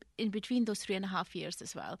also in between those 3.5 years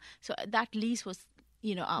as well. So that lease was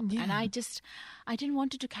up. Yeah. And I didn't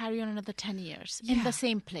want it to carry on another 10 years in the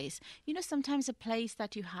same place. Sometimes a place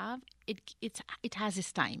that you have, it has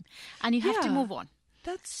its time and you have to move on.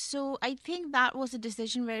 So I think that was a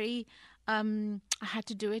decision I had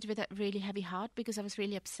to do it with a really heavy heart, because I was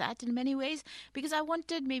really upset in many ways, because I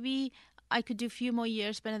wanted, maybe I could do a few more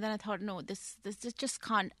years, but then I thought, no, this just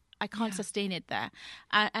can't sustain it there.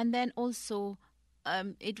 And then also,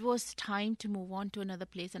 it was time to move on to another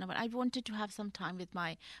place, and I wanted to have some time with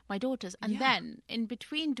my daughters. And then in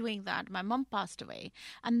between doing that, my mum passed away,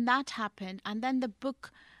 and that happened. And then the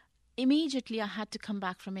book, immediately I had to come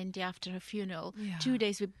back from India after her funeral. 2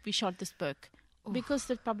 days we shot this book. Because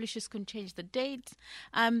the publishers couldn't change the dates.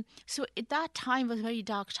 So that time was a very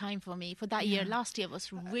dark time for me. For that year, last year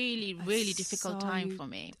was really, really difficult time for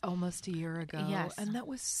me. Almost a year ago. Yes. And that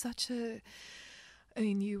was such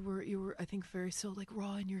you were, I think, very still like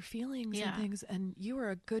raw in your feelings and things. And you were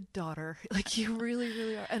a good daughter. Like, you really,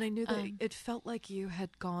 really are. And I knew that it felt like you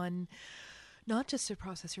had gone, not just to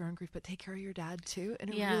process your own grief, but take care of your dad too, in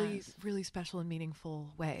a really, really special and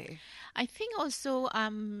meaningful way. I think also, I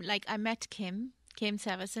met Kim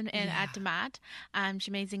Severson at MAT. She's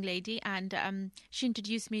an amazing lady, and she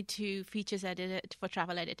introduced me to features editor for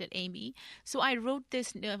travel editor Amy. So I wrote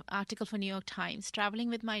this article for New York Times, traveling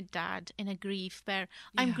with my dad in a grief where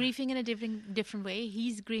I'm grieving in a different way.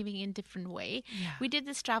 He's grieving in a different way. Yeah. We did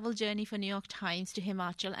this travel journey for New York Times to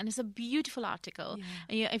Himachal, and it's a beautiful article.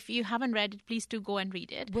 Yeah. And if you haven't read it, please do go and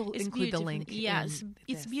read it. We'll include the link. Yes,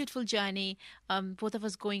 it's a beautiful journey. Both of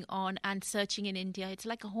us going on and searching in India. It's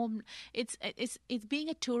like a home. It's being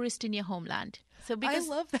a tourist in your homeland. So because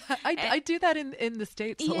I love that. I do that in the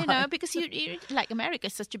States a lot. Because you like America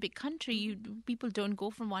is such a big country. People don't go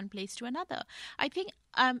from one place to another. I think,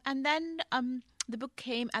 and then the book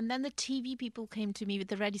came, and then the TV people came to me with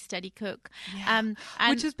the Ready Steady Cook,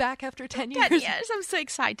 which is back after 10 years. 10 years, I'm so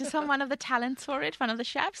excited. So I'm one of the talents for it, one of the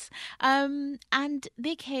chefs, and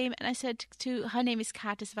they came, and I said to her name is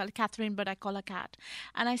Kat as well, Catherine, but I call her Kat,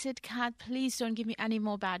 and I said, Kat, please don't give me any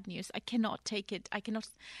more bad news. I cannot take it. I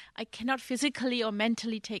cannot physically or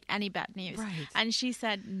mentally take any bad news. Right. And she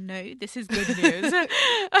said, no, this is good news.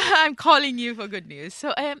 I'm calling you for good news.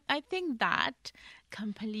 So I think that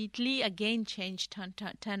completely again changed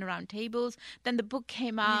turn around tables. Then the book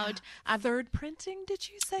came out. Third printing, did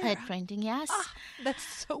you say? Third printing, yes.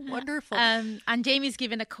 That's so wonderful. And Jamie's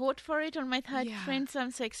given a quote for it on my third print, so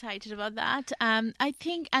I'm so excited about that. I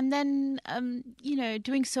think, and then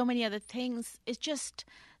doing so many other things, it's just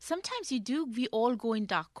sometimes we all go in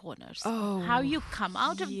dark corners. Oh, how you come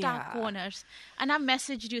out of dark corners. And I've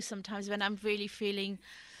messaged you sometimes when I'm really feeling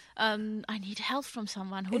I need help from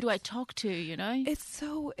someone. Who do I talk to, It's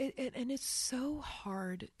so, and it's so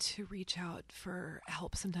hard to reach out for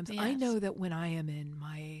help sometimes. Yes. I know that when I am in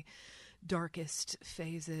my darkest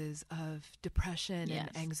phases of depression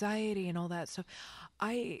and anxiety and all that stuff,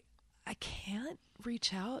 I can't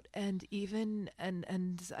reach out, and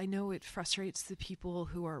I know it frustrates the people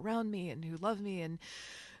who are around me and who love me, and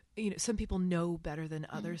some people know better than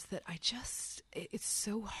others that it's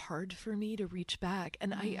so hard for me to reach back.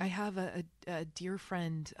 And I have a dear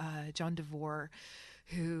friend, John DeVore,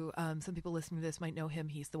 who some people listening to this might know him.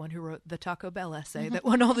 He's the one who wrote the Taco Bell essay that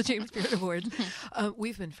won all the James Beard Awards.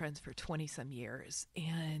 We've been friends for 20-some years,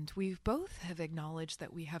 and we both have acknowledged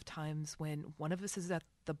that we have times when one of us is at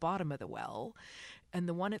the bottom of the well, and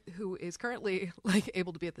the one who is currently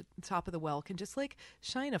able to be at the top of the well can just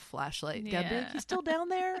shine a flashlight down. Be like, you still down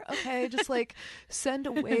there? Okay, just send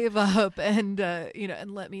a wave up, and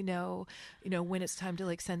and let me know, when it's time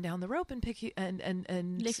to send down the rope and pick you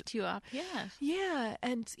and lift you up. Yeah,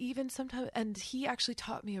 and even sometimes, and he actually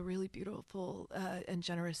taught me a really beautiful and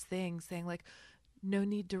generous thing, saying no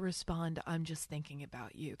need to respond. I'm just thinking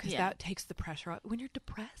about you, because that takes the pressure out. When you're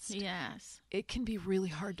depressed, it can be really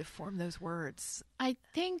hard to form those words. I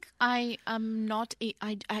think I am not.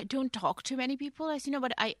 I don't talk to many people, as you know,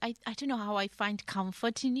 but I don't know how I find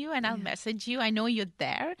comfort in you, and I'll message you. I know you're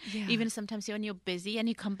there, even sometimes when you're busy, and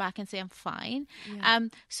you come back and say I'm fine.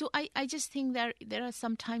 So I just think there are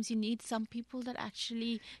sometimes you need some people that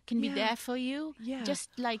actually can be there for you.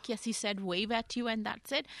 Just you said, wave at you, and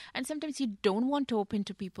that's it. And sometimes you don't want to open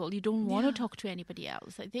to people. You don't want to talk to anybody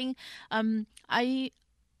else. I think I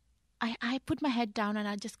put my head down and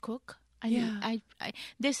I just cook. I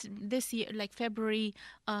this year, February,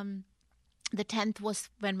 the 10th was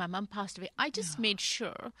when my mum passed away. I just made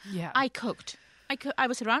sure I cooked. I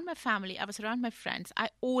was around my family. I was around my friends.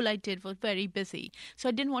 All I did was very busy. So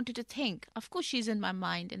I didn't want her to think. Of course, she's in my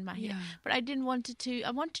mind, in my head. But I didn't want to.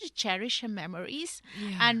 I wanted to cherish her memories,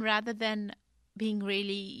 and rather than being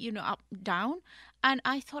really, up, down, And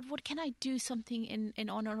I thought, what can I do something in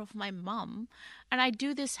honor of my mum? And I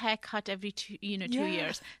do this haircut every 2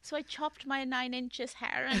 years. So I chopped my 9 inches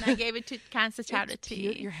hair and I gave it to cancer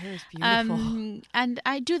charity. Your hair is beautiful. And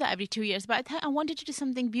I do that every 2 years. But I wanted to do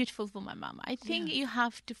something beautiful for my mum. I think you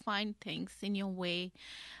have to find things in your way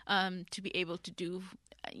to be able to do.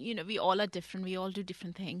 We all are different. We all do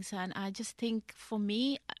different things. And I just think for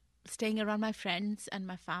me, staying around my friends and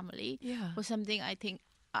my family was something I think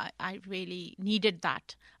I really needed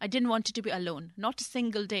that. I didn't want it to be alone. Not a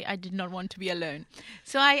single day I did not want to be alone.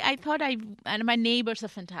 So I thought and my neighbors are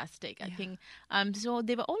fantastic. I think, so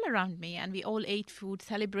they were all around me and we all ate food,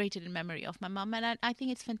 celebrated in memory of my mom. And I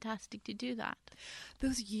think it's fantastic to do that.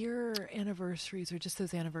 Those year anniversaries or just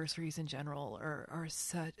those anniversaries in general are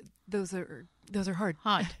such, those are hard.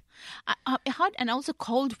 Hard, and also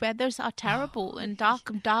cold weathers are terrible, and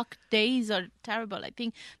dark days are terrible. I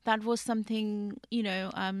think that was something,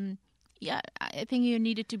 I think you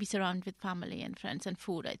needed to be surrounded with family and friends and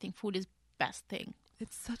food. I think food is best thing.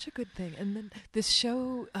 It's such a good thing. And then this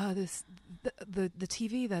show, the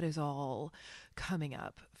TV that is all coming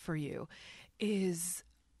up for you is,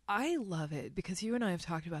 I love it because you and I have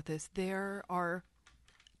talked about this. There are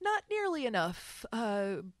not nearly enough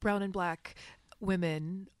brown and black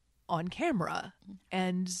women on camera,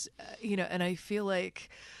 and and I feel like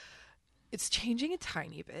it's changing a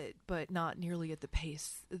tiny bit, but not nearly at the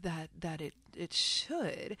pace that it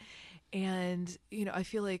should. And I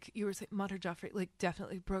feel like you were saying Mater Jaffrey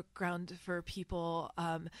definitely broke ground for people.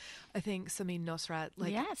 I think Samin Nosrat,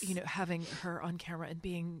 having her on camera and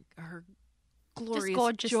being her glorious, just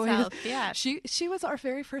gorgeous joy. self. Yeah, she was our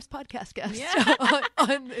very first podcast guest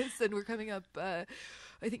on this, and we're coming up.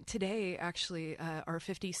 I think today, actually, our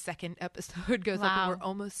 52nd episode goes up, and we're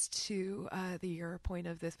almost to the year point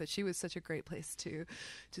of this. But she was such a great place to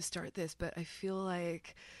start this. But I feel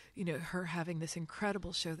like, her having this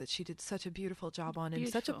incredible show that she did such a beautiful job on, and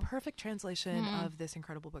such a perfect translation of this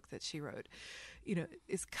incredible book that she wrote,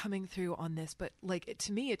 is coming through on this. But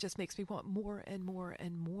to me, it just makes me want more and more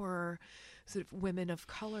and more sort of women of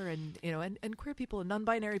color and and queer people and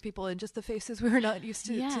non-binary people and just the faces we're not used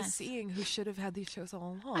to seeing, who should have had these shows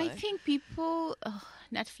all along. I think people,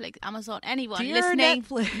 Netflix, Amazon, anyone dear listening,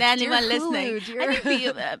 Netflix, anyone dear listening,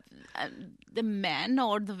 Hulu, I think the men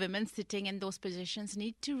or the women sitting in those positions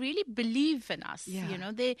need to really believe in us.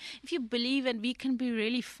 If you believe, and we can be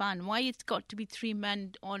really fun. Why it's got to be 3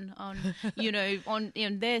 men on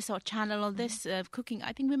this or channel or this cooking?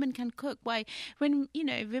 I think women can cook. Why, when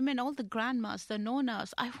women, all the grandmas, the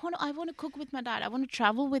nonas, I want to cook with my dad. I want to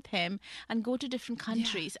travel with him and go to different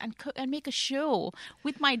countries and cook and make a show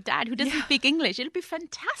with my dad who doesn't speak English. It'll be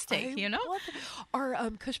fantastic. Our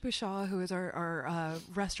Khushbu Shah, who is our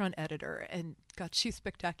restaurant editor, and God, she's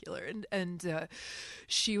spectacular. And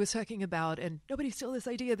she was talking about, and nobody steal this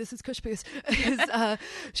idea, this is Khushbu's,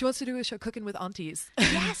 she wants to do a show cooking with aunties.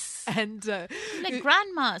 Yes. And like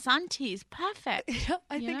grandmas, aunties, perfect. Yeah,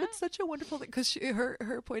 I think it's such a wonderful thing, because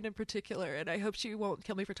her point in particular, and I hope she won't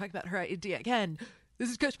kill me for talking about her idea again. This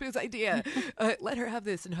is Khushbu's idea. Let her have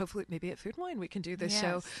this, and hopefully maybe at Food and Wine we can do this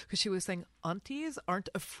show, because she was saying aunties aren't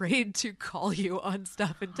afraid to call you on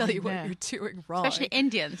stuff and tell you what you're doing wrong. Especially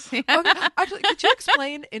Indians. Okay. Actually, could you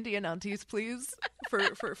explain Indian aunties, please,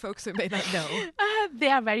 for folks who may not know? They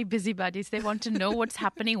are very busybodies. They want to know what's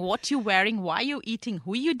happening, what you're wearing, why you're eating,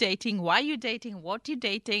 who you're dating, why you're dating, what you're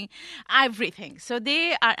dating, everything. So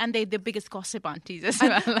they are, and they're the biggest gossip aunties as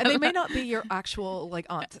well. And they may not be your actual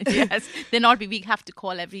aunt. Yes, they're not. We have to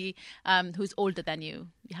call every who's older than you.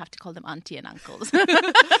 You have to call them auntie and uncles.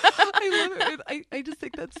 I love it. I just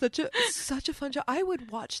think that's such a fun show. I would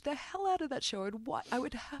watch the hell out of that show. I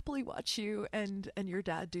would happily watch you and your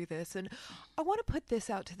dad do this. And I want to put this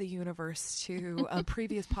out to the universe, to a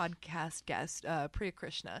previous podcast guest, Priya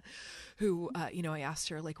Krishna, who I asked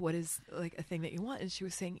her what is a thing that you want, and she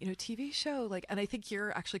was saying TV show and I think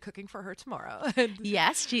you're actually cooking for her tomorrow.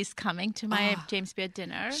 Yes, she's coming to my James Beard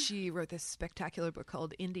dinner. She wrote this spectacular book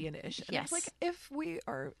called Indian-ish. And yes. It's if we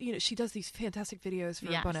are, she does these fantastic videos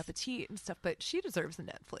for Bon Appetit and stuff, but she deserves a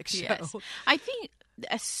Netflix show. Yes. I think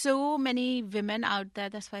there's so many women out there.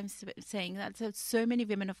 That's why I'm saying that. So many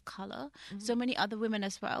women of color, so many other women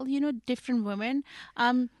as well. Different women.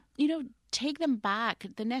 Take them back.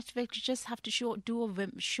 The Netflix just have to do a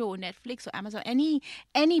show, Netflix or Amazon,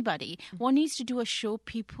 anybody. One needs to do a show,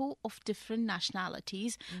 people of different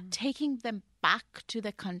nationalities, taking them back to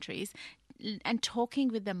their countries and talking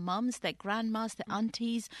with their mums, their grandmas, their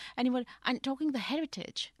aunties, anyone, and talking the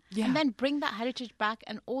heritage. Yeah. and then bring that heritage back,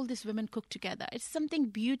 and all these women cook together. It's something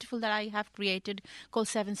beautiful that I have created called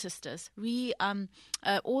Seven Sisters. We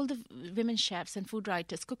all the women chefs and food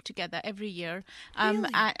writers cook together every year,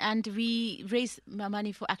 and we raise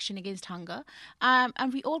money for Action Against Hunger,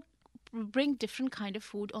 and we all bring different kind of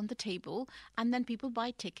food on the table, and then people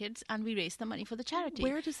buy tickets and we raise the money for the charity.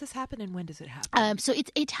 Where does this happen and when does it happen? So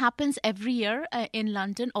it happens every year in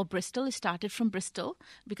London or Bristol. It started from Bristol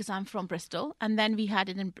because I'm from Bristol, and then we had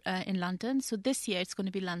it in London. So this year it's going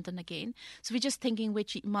to be London again. So we're just thinking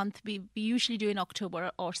which month. We usually do in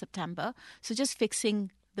October or September. So just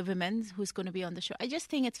fixing the women who's going to be on the show. I just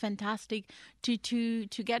think it's fantastic to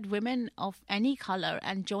get women of any color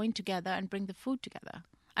and join together and bring the food together.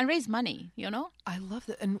 And raise money, you know? I love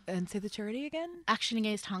that. And say the charity again? Action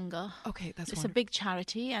Against Hunger. Okay, that's It's wonderful. a big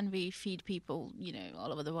charity, and we feed people,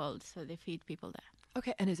 all over the world. So they feed people there.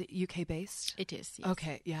 Okay, and is it UK based? It is, yes.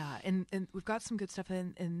 Okay, yeah, and we've got some good stuff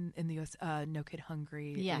in the US. No Kid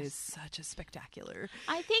Hungry Yes. is such a spectacular.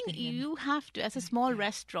 I think you have to, as a small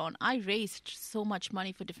restaurant, I raised so much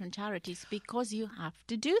money for different charities because you have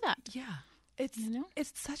to do that. Yeah, it's You know?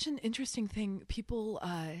 it's such an interesting thing. People,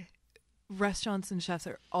 restaurants and chefs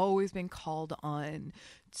are always being called on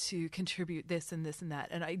to contribute this and this and that,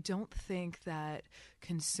 and I don't think that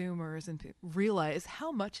consumers realize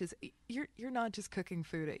how much is you're not just cooking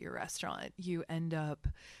food at your restaurant. You end up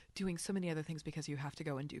doing so many other things because you have to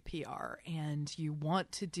go and do PR and you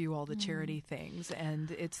want to do all the charity things,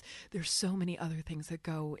 and there's so many other things that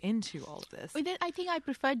go into all of this. I think I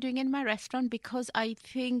prefer doing it in my restaurant because I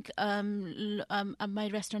think my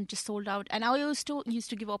restaurant just sold out. And I also used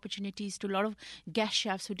to give opportunities to a lot of guest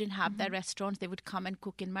chefs who didn't have their restaurants. They would come and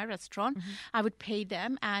cook in my restaurant. I would pay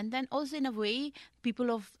them. And then also in a way,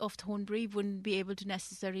 people of Thornbury wouldn't be able to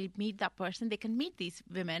necessarily meet that person. They can meet these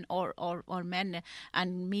women or men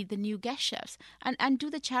and meet the new guest chefs and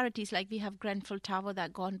do the charities. Like we have Grenfell Tower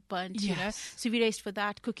that got burnt, Yes. So we raised for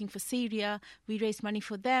that. Cooking for Syria, we raised money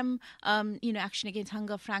for them. Action Against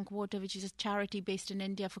Hunger, Frank Water, which is a charity based in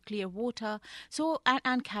India for clear water. So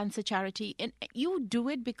and cancer charity. And you do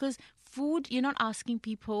it because food, you're not asking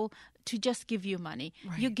people to just give you money.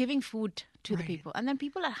 Right. You're giving food to the Right. people, and then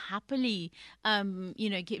people are happily,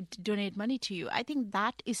 donate money to you. I think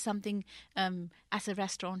that is something as a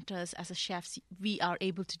restaurateurs, as a chefs, we are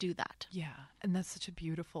able to do that. Yeah, and that's such a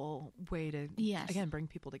beautiful way to, Yes. again, bring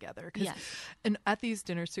people together. 'Cause- Yes. And at these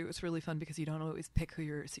dinners, too, it's really fun because you don't always pick who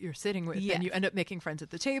you're sitting with, Yes. and you end up making friends at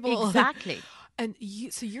the table. Exactly. And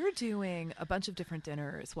so you're doing a bunch of different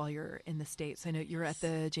dinners while you're in the States. I know you're at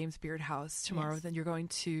the James Beard House tomorrow, Yes. then you're going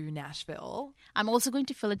to Nashville. I'm also going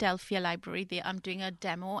to Philadelphia Library. I'm doing a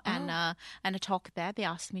demo and a talk there. They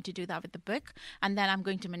asked me to do that with the book. And then I'm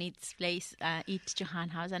going to Manish's place, Eat Johan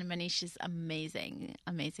House. And Manish is amazing,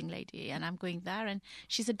 amazing lady. And I'm going there, and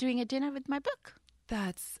she's doing a dinner with my book.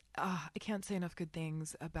 That's, I can't say enough good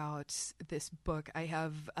things about this book. I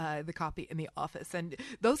have the copy in the office, and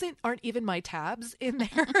those aren't even my tabs in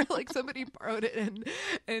there. Like somebody borrowed it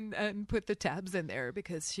and put the tabs in there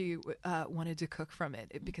because she wanted to cook from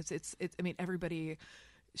it. Because it's. I mean, everybody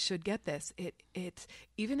should get this. It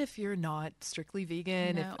even if you're not strictly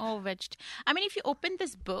vegan, Or vegetarian. I mean, if you open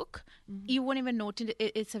this book, you won't even notice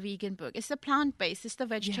it's a vegan book. It's a plant-based. It's the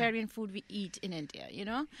vegetarian food we eat in India,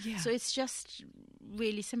 Yeah. So it's just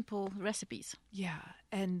really simple recipes. Yeah,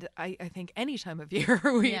 and I think any time of year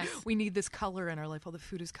Yes. we need this color in our life. All the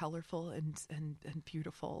food is colorful and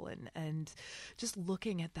beautiful, and just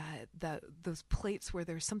looking at those plates where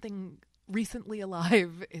there's something recently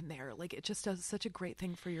alive in there, like it just does such a great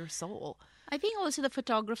thing for your soul. I think also the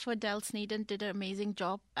photographer Del Sneeden did an amazing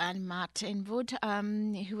job, and Matt Inwood,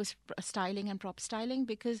 who was styling and prop styling,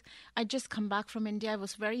 because I just come back from India. I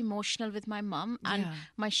was very emotional with my mum and Yeah.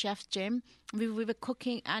 my chef Jim. We were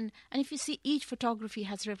cooking, and if you see, each photography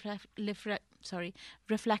has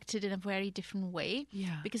reflected in a very different way.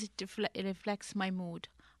 Yeah. Because it reflects my mood,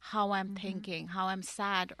 how I'm thinking, how I'm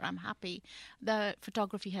sad or I'm happy. The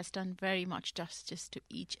photography has done very much justice to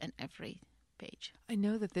each and every page. I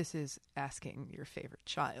know that this is asking your favorite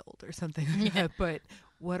child or something like that, but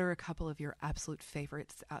what are a couple of your absolute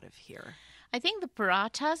favorites out of here? I think the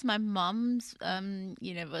parathas, my mom's,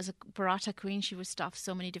 was a paratha queen. She would stuff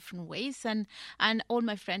so many different ways. And all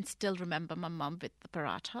my friends still remember my mom with the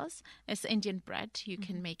parathas. It's Indian bread you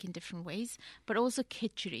can make in different ways. But also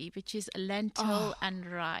khichdi, which is lentil and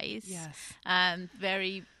rice. Yes.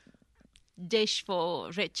 Very dish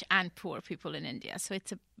for rich and poor people in India. So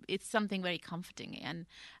it's something very comforting. And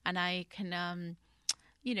I can...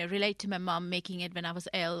 relate to my mom making it when I was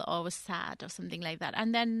ill or was sad or something like that.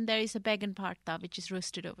 And then there is a began partha, which is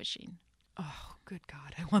roasted aubergine. Oh, good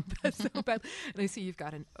God, I want that so bad. And I see you've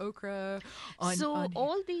got an okra on. So on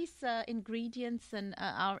all these ingredients and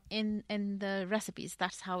are in the recipes.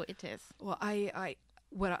 That's how it is.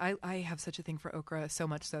 Well, I have such a thing for okra, so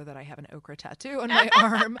much so that I have an okra tattoo on my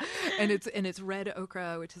arm, and it's red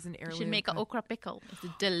okra, which is an heirloom. You should make an okra pickle.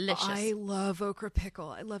 It's delicious. I love okra pickle.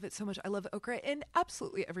 I love it so much. I love okra in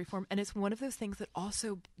absolutely every form, and it's one of those things that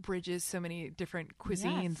also bridges so many different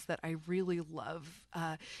cuisines that I really love.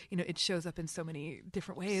 It shows up in so many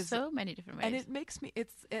different ways. So many different ways, and it makes me.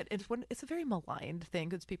 It's a very maligned thing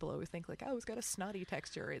because people always think like, oh, it's got a snotty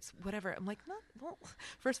texture. It's whatever. I'm like, no. Well,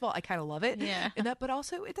 first of all, I kind of love it. Yeah. In that, but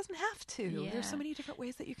also it doesn't have to. Yeah. There's so many different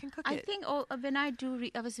ways that you can cook I it. think when I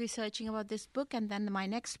was researching about this book, and then my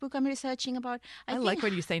next book I'm researching about. I like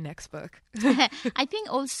when you say next book. I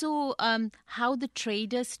think also how the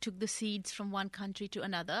traders took the seeds from one country to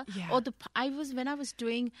another. Yeah. Or when I was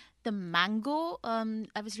doing the mango,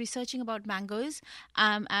 I was researching about mangoes,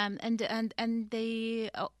 and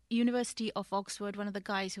the University of Oxford, one of the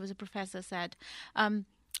guys who was a professor said,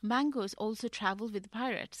 mangoes also travel with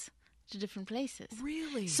pirates to different places.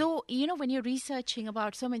 Really? So, when you're researching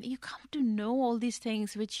about so many, you come to know all these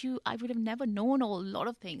things, which I would have never known a lot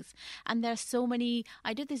of things. And there are so many.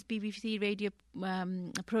 I did this BBC radio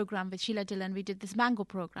program with Sheila Dillon. We did this mango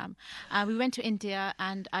program. We went to India,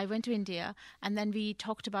 and I went to India, and then we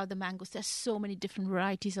talked about the mangoes. There's so many different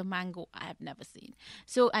varieties of mango I have never seen.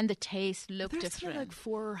 So, and the taste looked There's different. like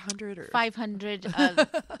 400 or 500.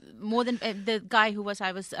 More than the guy who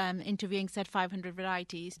I was interviewing said 500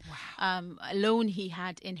 varieties. Wow. Alone he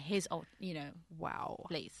had in his Wow.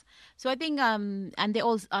 place. So I think and they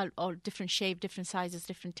all are all different shape, different sizes,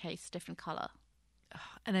 different taste, different color.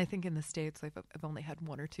 And I think in the States, I've only had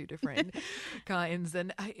one or two different kinds,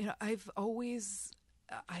 and I've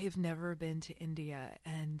never been to India,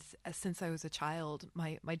 and since I was a child,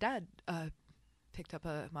 my dad picked up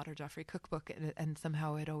a Madhur Jaffrey cookbook, and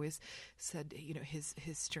somehow it always said, his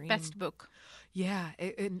stream. Best book. Yeah,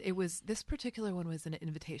 it was, this particular one was an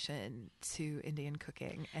invitation to Indian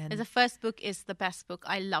cooking, and The first book is the best book.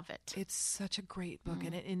 I love it. it's such a great book,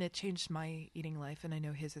 and it changed my eating life, and I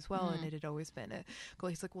know his as well, and it had always been a goal.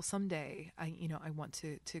 He's like, well, someday I want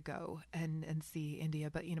to go and see India,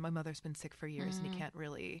 but my mother's been sick for years, and he can't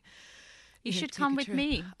really. You should take come a with trip.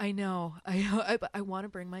 me. I know. I want to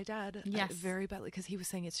bring my dad Yes. very badly, because he was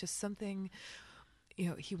saying it's just something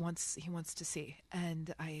he wants to see,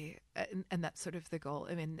 and and that's sort of the goal.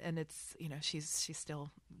 I mean, and it's she's still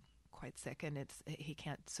quite sick, and he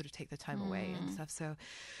can't sort of take the time away and stuff. So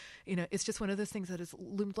it's just one of those things that has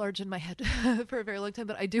loomed large in my head for a very long time.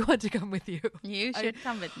 But I do want to come with you. You should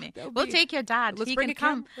come with me. That would We'll be- take your dad. Let's He bring can a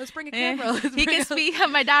cam- come. let's bring a camera. Let's He bring can a- speak.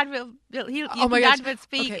 My dad will. Oh my Dad gosh. will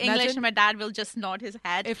speak Okay, English, imagine- and my dad will just nod his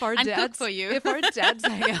head If our and cook dads for you. If our dads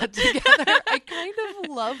hang out together, I kind of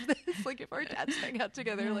love this. Like, if our dads hang out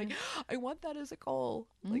together, like, I want that as a goal.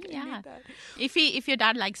 Like, I yeah. need that. If your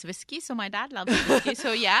dad likes whiskey, so my dad loves whiskey.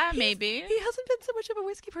 So yeah, maybe. He hasn't been so much of a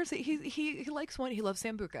whiskey person. He likes one. He loves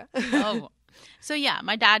Sambuca. Oh, so yeah,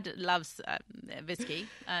 my dad loves whiskey.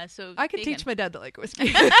 So I could he teach can- my dad to like whiskey.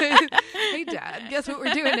 Hey, Dad, guess what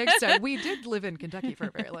we're doing next time? We did live in Kentucky for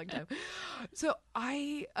a very long time. So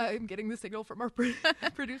I'm getting the signal from our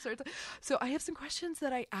producer. So I have some questions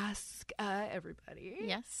that I ask everybody.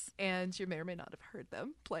 Yes. And you may or may not have heard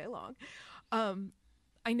them. Play along.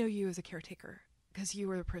 I know you as a caretaker, because you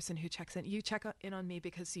are the person who checks in. You check in on me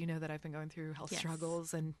because you know that I've been going through health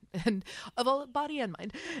struggles and of all body and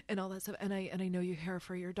mind and all that stuff. And I know you care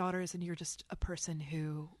for your daughters, and you're just a person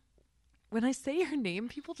who, when I say your name,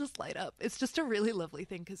 people just light up. It's just a really lovely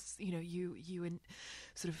thing, because you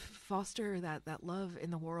sort of foster that love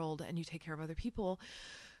in the world, and you take care of other people.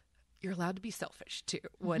 You're allowed to be selfish too.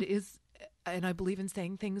 What is, and I believe in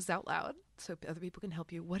saying things out loud so other people can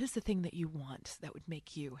help you. What is the thing that you want that would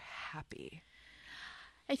make you happy?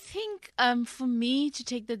 I think for me to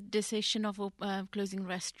take the decision of closing a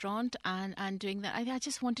restaurant and doing that, I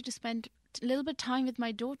just wanted to spend a little bit of time with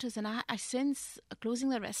my daughters. And I since closing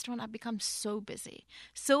the restaurant, I've become so busy,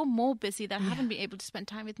 so more busy that I haven't been able to spend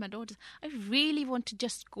time with my daughters. I really want to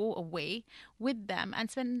just go away with them and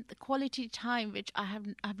spend the quality time which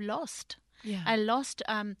I've lost. Yeah. I lost.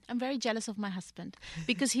 I'm very jealous of my husband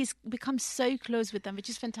because he's become so close with them, which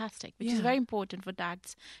is fantastic, which is very important for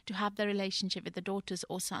dads to have the relationship with the daughters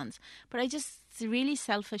or sons. But I just really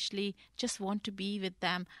selfishly just want to be with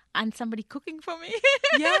them and somebody cooking for me.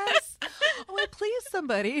 Yes. Oh, please,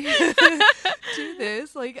 somebody do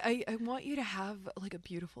this. Like, I want you to have like a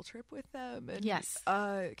beautiful trip with them. And, Yes.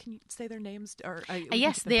 Can you say their names? Or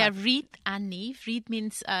Yes, they are Reet and Neve. Reet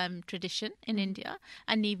means tradition in India,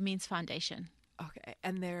 and Neve means foundation. Okay,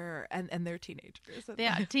 and they're teenagers. They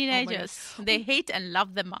are Oh my teenagers. God. They hate and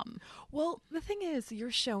love their mom. Well, the thing is,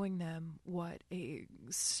 you're showing them what a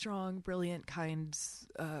strong, brilliant, kind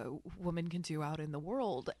woman can do out in the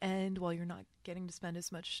world. And while you're not getting to spend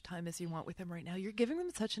as much time as you want with them right now, you're giving them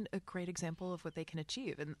such a great example of what they can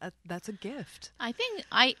achieve. And that's a gift. I think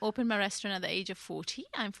I opened my restaurant at the age of 40.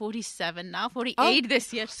 I'm 47 now, 48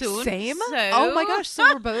 this year soon. Same? So, Oh my gosh,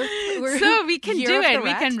 so we're so we can year do of the it. We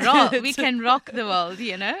rat. can rock. We can rock the world,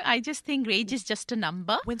 you know. I just think age is just a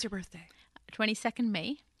number. When's your birthday? 22nd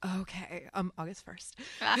May. Okay, August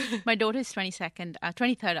 1st. My daughter is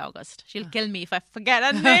 23rd August. She'll kill me if I forget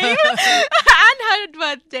her name and her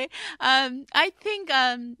birthday. I think,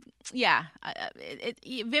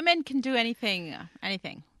 women can do anything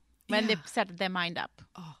when they set their mind up.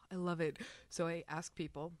 Oh, I love it. So I ask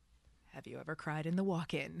people, have you ever cried in the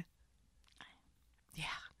walk-in? Yeah.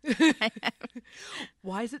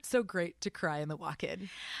 Why is it so great to cry in the walk-in?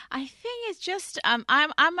 I think it's just I'm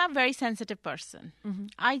a very sensitive person. Mm-hmm.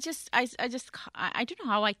 I don't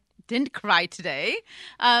know how I didn't cry today,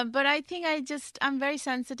 but I think I'm very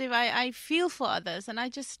sensitive. I feel for others, and I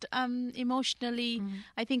just emotionally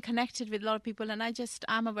I think connected with a lot of people, and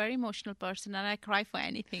I'm a very emotional person, and I cry for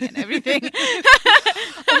anything and everything.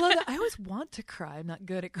 I love that. I always want to cry. I'm not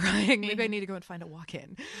good at crying. Maybe I need to go and find a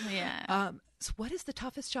walk-in. Yeah. So what is the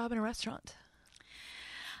toughest job in a restaurant?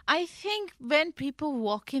 I think when people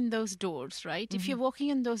walk in those doors, right? Mm-hmm. If you're walking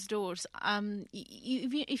in those doors,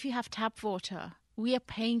 if you have tap water, we are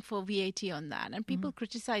paying for VAT on that. And people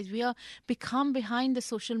criticize. We are become behind the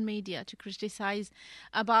social media to criticize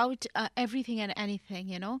about everything and anything,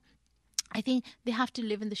 you know. I think they have to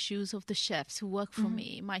live in the shoes of the chefs who work for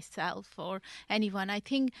me, myself, or anyone. I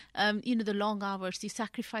think, the long hours, you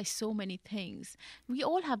sacrifice so many things. We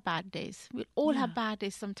all have bad days. We all have bad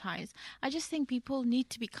days sometimes. I just think people need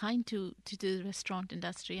to be kind to the restaurant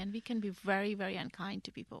industry, and we can be very, very unkind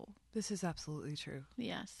to people. This is absolutely true.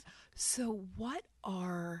 Yes. So what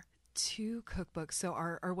are two cookbooks? So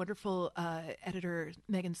our wonderful editor,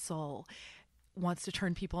 Megan Soul, wants to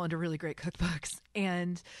turn people into really great cookbooks.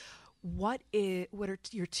 And what are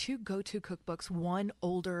your two go-to cookbooks, one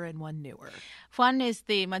older and one newer? One is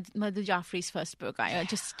the Madhu Jaffrey's first book. I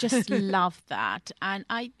just love that. And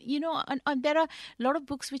and there are a lot of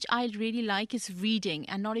books which I really like is reading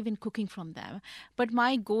and not even cooking from them. But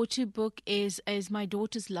my go-to book is my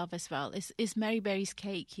daughter's love as well, is Mary Berry's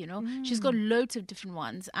Cake, you know. She's got loads of different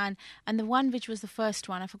ones. And the one which was the first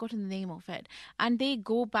one, I've forgotten the name of it. And they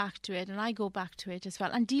go back to it, and I go back to it as well.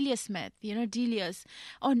 And Delia Smith, you know,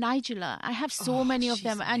 Nigella. I have so many of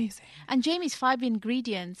them. And Jamie's 5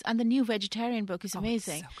 Ingredients and the new vegetarian book is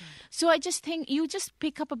amazing. So I just think you just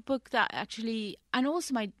pick up a book that actually, and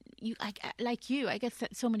also I get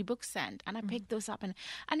so many books sent, and I pick those up. And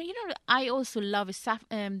I also love the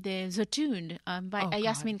Zatoon by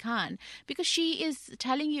Yasmin Khan, because she is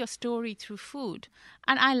telling you a story through food.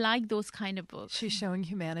 And I like those kind of books. She's showing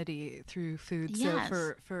humanity through food. Yes.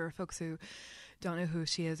 So for folks who don't know who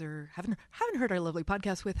she is or haven't heard our lovely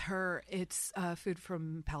podcast with her, it's Food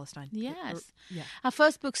from Palestine. Yes. Yeah. Her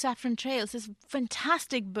first book, Saffron Trails, is a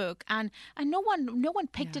fantastic book, and no one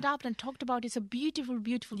picked it up and talked about it. It's a beautiful,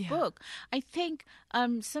 beautiful book. I think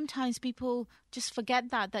sometimes people just forget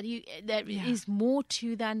that there is more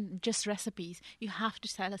to than just recipes. You have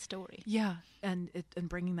to tell a story. Yeah, and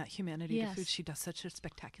bringing that humanity to food. She does such a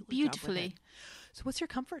spectacular Beautifully. job with it. So what's your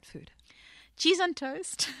comfort food? Cheese on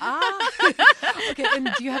toast. Okay.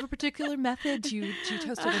 And do you have a particular method? Do you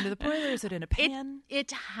toast it into the broiler? Is it in a pan?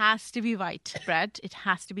 It has to be white bread. It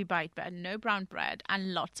has to be white bread, no brown bread,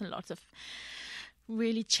 and lots of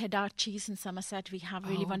really cheddar cheese in Somerset. We have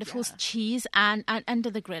really wonderful cheese, and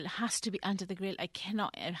under the grill. It has to be under the grill. I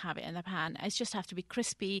cannot have it in the pan. It just have to be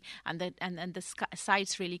crispy, and the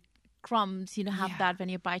sides really crumbs, have that when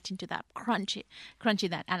you bite into that crunchy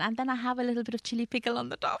that, and then I have a little bit of chili pickle on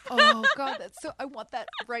the top. Oh God, I want that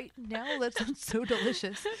right now. That sounds so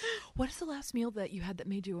delicious. What is the last meal that you had that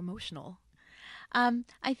made you emotional?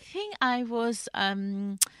 I think I was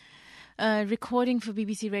recording for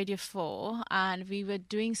BBC Radio 4, and we were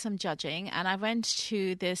doing some judging, and I went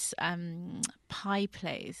to this pie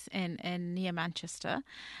place in near Manchester,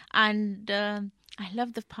 and I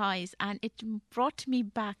love the pies, and it brought me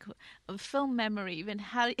back a film memory when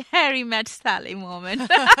Harry met Sally moment.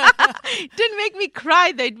 It didn't make me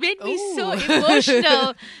cry though. It made me so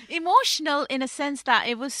emotional in a sense that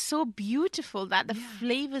it was so beautiful, that the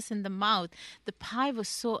flavors in the mouth, the pie was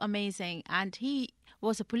so amazing, and he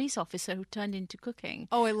was a police officer who turned into cooking.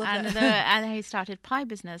 Oh, I love that. And he started pie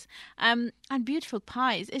business. And beautiful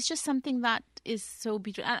pies. It's just something that is so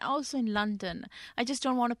beautiful. And also in London, I just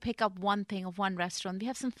don't want to pick up one thing of one restaurant. We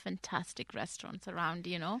have some fantastic restaurants around,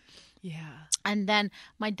 Yeah. And then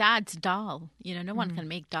my dad's dal, no one can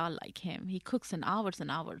make dal like him. He cooks in hours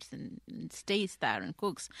and hours and stays there and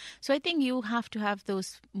cooks. So I think you have to have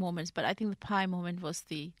those moments. But I think the pie moment was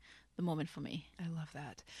the moment for me. I love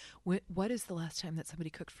that. What is the last time that somebody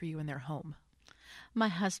cooked for you in their home? My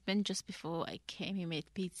husband, just before I came, he made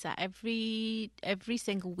pizza. Every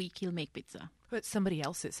single week he'll make pizza. But somebody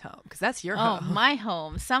else's home, because that's your Oh, home. my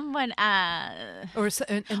home. Someone. And Oh,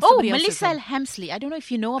 somebody else's Melissa home. Hemsley. I don't know if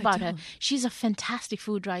you know about her. don't. She's a fantastic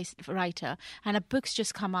food writer, and her books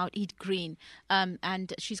just come out, Eat Green.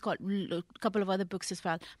 And she's got a couple of other books as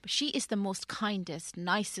well. But she is the most kindest,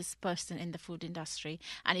 nicest person in the food industry.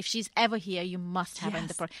 And if she's ever here, you must have her in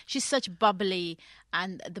the Yes. program. She's such bubbly,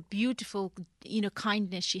 and the beautiful,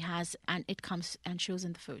 kindness she has, and it comes and shows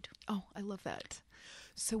in the food. Oh, I love that.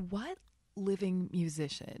 So what living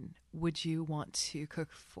musician would you want to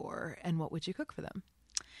cook for, and what would you cook for them?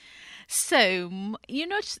 So, do you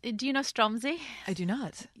know Stormzy? I do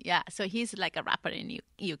not. Yeah, so he's like a rapper in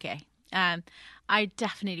UK. I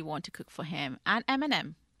definitely want to cook for him. And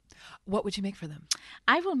Eminem. What would you make for them?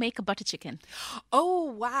 I will make a butter chicken. Oh,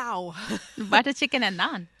 wow. Butter chicken and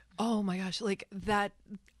naan. Oh my gosh, like that.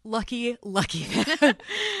 Lucky.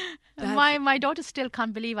 My daughter still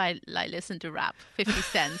can't believe I listen to rap, 50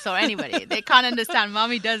 Cent or anybody. They can't understand.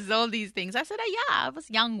 Mommy does all these things. I said, yeah, I was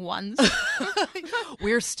young once.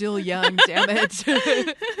 We're still young, damn it.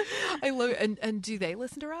 I love it. And do they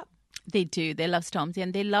listen to rap? They do. They love Stormzy,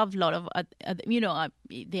 and they love a lot of,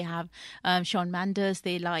 they have Shawn Mendes.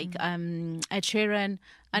 They like Ed Sheeran,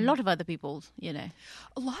 and a lot of other people,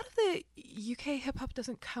 A lot of the UK hip hop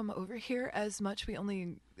doesn't come over here as much. We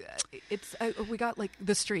only, we got like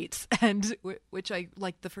The Streets, and which I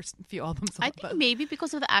like the first few albums. I think maybe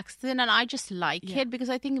because of the accent, and I just like it because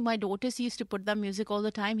I think my daughters used to put that music all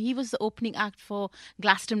the time. He was the opening act for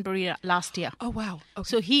Glastonbury last year. Oh, wow. Okay.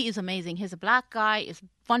 So he is amazing. He's a black guy. Is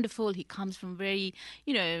wonderful. He comes from very,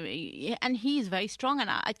 and he is very strong. And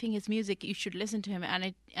I think his music, you should listen to him.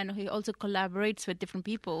 And he also collaborates with different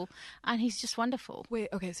people, and he's just wonderful. Wait,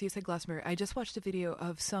 okay, so you said Glastonbury. I just watched a video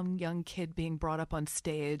of some young kid being brought up on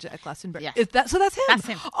stage at Glastonbury. Yes. So that's him? That's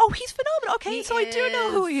him. Oh, he's phenomenal. Okay, so I do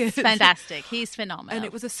know who he is. Fantastic. He's phenomenal. And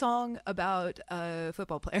it was a song about a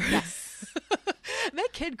football player. Yes. That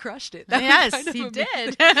kid crushed it. That was Yes, kind of he amazing.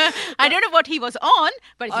 did. I don't know what he was on,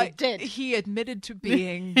 but he did. He admitted to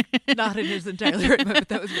being not in his entirely right moment, but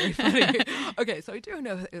that was very funny. Okay, so I do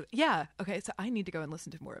know. Yeah, okay, so I need to go and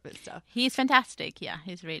listen to more of his stuff. He's fantastic. Yeah,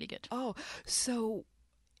 he's really good. Oh, so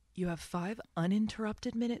you have 5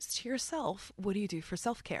 uninterrupted minutes to yourself. What do you do for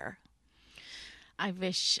self-care? I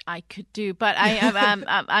wish I could do, but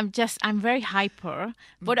I'm very hyper.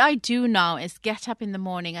 What I do now is get up in the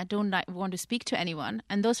morning. I don't want to speak to anyone,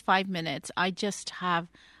 and those 5 minutes, I just have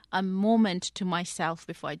a moment to myself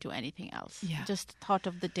before I do anything else. Yeah. Just thought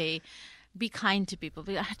of the day. Be kind to people.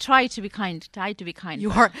 Try to be kind. Try to be kind.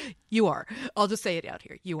 You are. I'll just say it out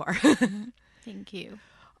here. You are. Thank you.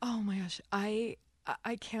 Oh my gosh, I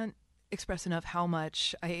can't express enough how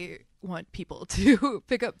much I want people to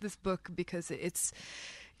pick up this book, because it's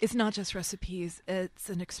not just recipes. It's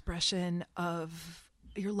an expression of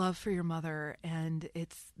your love for your mother, and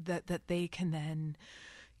it's that they can then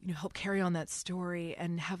help carry on that story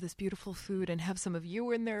and have this beautiful food and have some of you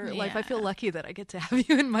in their life. I feel lucky that I get to have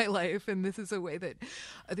you in my life, and this is a way that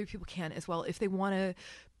other people can as well. If they want to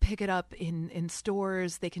pick it up in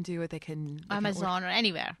stores, they can do it. They can Amazon or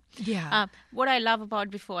anywhere. Yeah. What I love about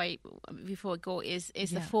before I go is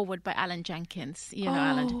the foreword by Alan Jenkins.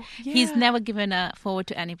 Alan. yeah. He's never given a foreword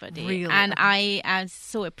to anybody, Really? and I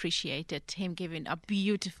so appreciated him giving a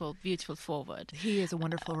beautiful, beautiful foreword. He is a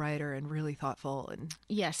wonderful writer and really thoughtful. And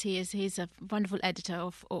Yes, he is. He's a wonderful editor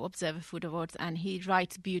of Observer Food Awards, and he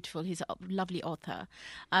writes beautiful. He's a lovely author.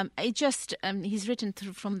 He's written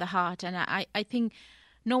from the heart, and I think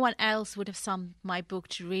no one else would have summed my book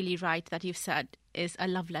to really write that you've said is a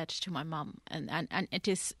love letter to my mum, and it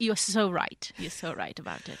is. You're so right. You're so right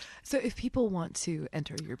about it. so if people want to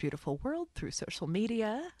enter your beautiful world through social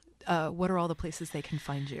media, what are all the places they can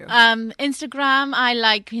find you? Instagram. I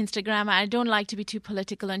like Instagram. I don't like to be too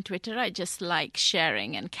political on Twitter. I just like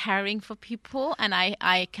sharing and caring for people. And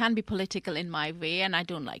I can be political in my way, and I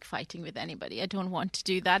don't like fighting with anybody. I don't want to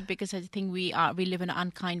do that, because I think we live in an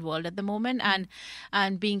unkind world at the moment,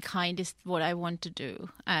 and being kind is what I want to do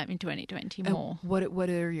in 2020 more. What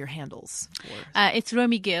are your handles for? It's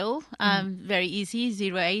Romy Gill. Very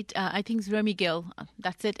easy. 08. I think it's Romy Gill.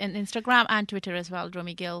 That's it. And Instagram and Twitter as well.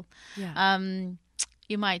 Romy Gill. Yeah.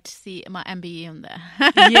 You might see my MBE on there.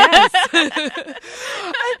 Yes. And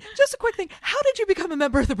just a quick thing. How did you become a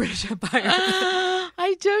member of the British Empire?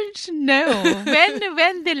 I don't know.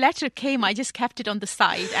 When the letter came, I just kept it on the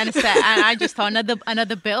side and I just thought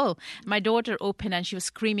another bill. My daughter opened and she was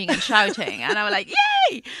screaming and shouting, and I was like,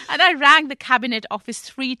 "Yay!" And I rang the cabinet office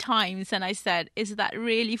 3 times and I said, "Is that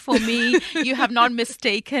really for me? You have not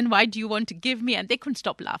mistaken. Why do you want to give me?" And they couldn't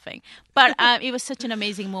stop laughing. But it was such an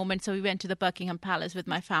amazing moment. So we went to the Buckingham Palace with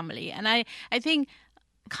my family, and I think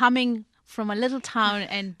coming from a little town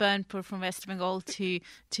in Burnpur from West Bengal to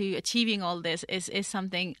achieving all this is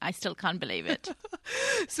something I still can't believe it.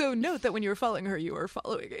 So note that when you were following her, you were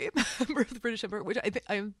following a member of the British Empire, which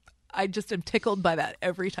I just am tickled by that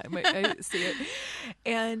every time I see it.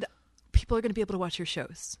 And people are going to be able to watch your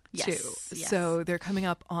shows too. Yes. So they're coming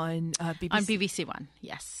up on BBC. On BBC One,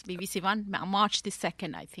 yes. BBC One, March the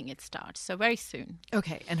 2nd, I think it starts. So very soon.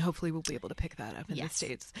 Okay, and hopefully we'll be able to pick that up in the Yes.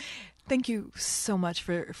 States. Thank you so much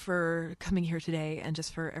for coming here today and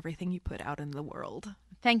just for everything you put out in the world.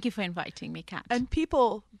 Thank you for inviting me, Kat. And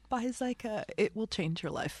people, buy Zyka. It will change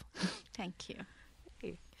your life. Thank you.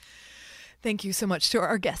 Thank you so much to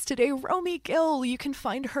our guest today, Romy Gill. You can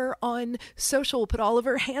find her on social. We'll put all of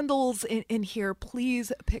her handles in here.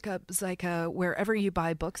 Please pick up Zyka wherever you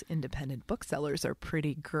buy books. Independent booksellers are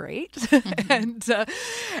pretty great.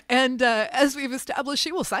 And as we've established,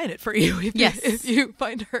 she will sign it for you if you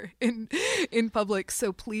find her in public.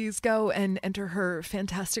 So please go and enter her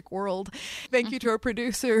fantastic world. Thank you to our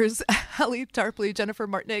producers, Hallie Tarpley, Jennifer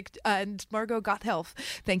Martinick, and Margot Gotthelf.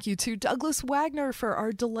 Thank you to Douglas Wagner for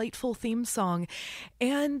our delightful theme song,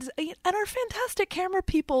 and our fantastic camera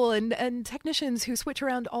people and technicians who switch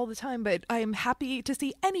around all the time, but I am happy to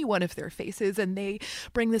see any one of their faces, and they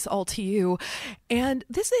bring this all to you. And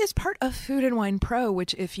this is part of Food and Wine Pro,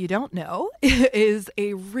 which, if you don't know, is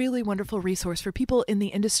a really wonderful resource for people in the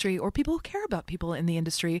industry or people who care about people in the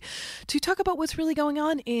industry to talk about what's really going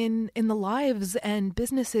on in the lives and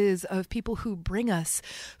businesses of people who bring us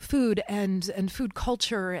food and food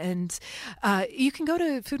culture. And you can go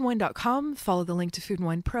to foodandwine.com, follow the link to Food and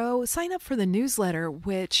Wine Pro, sign up for the newsletter,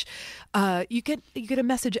 which you get a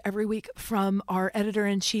message every week from our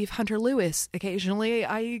editor-in-chief, Hunter Lewis. Occasionally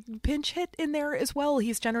I pinch hit in there as well.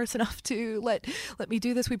 He's generous enough to let me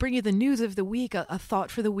do this. We bring you the news of the week, a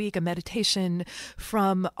thought for the week, a meditation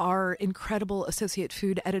from our incredible associate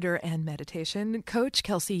food editor and meditation coach,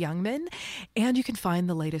 Kelsey Youngman. And you can find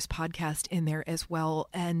the latest podcast in there as well,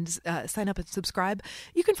 and sign up and subscribe.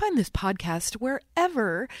 You can find this podcast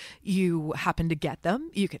wherever you happen to get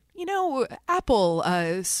them. You can, Apple,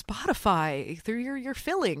 Spotify, through your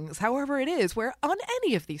fillings, however it is, where on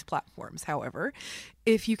any of these platforms, however,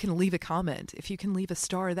 if you can leave a comment, if you can leave a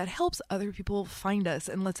star, that helps other people find us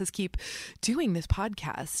and lets us keep doing this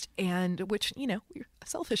podcast, and which,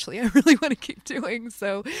 selfishly, I really want to keep doing.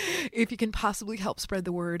 So if you can possibly help spread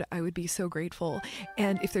the word, I would be so grateful.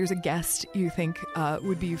 And if there's a guest you think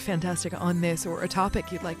would be fantastic on this, or a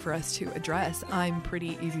topic you'd like for us to address, I'm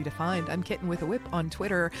pretty easy to find. I'm Kitten with a Whip on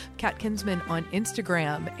Twitter, Kat Kinsman on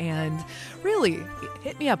Instagram, and really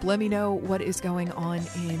hit me up. Let me know what is going on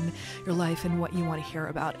in your life and what you want to hear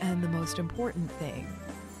about. And the most important thing,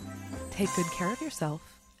 take good care of yourself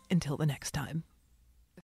until the next time.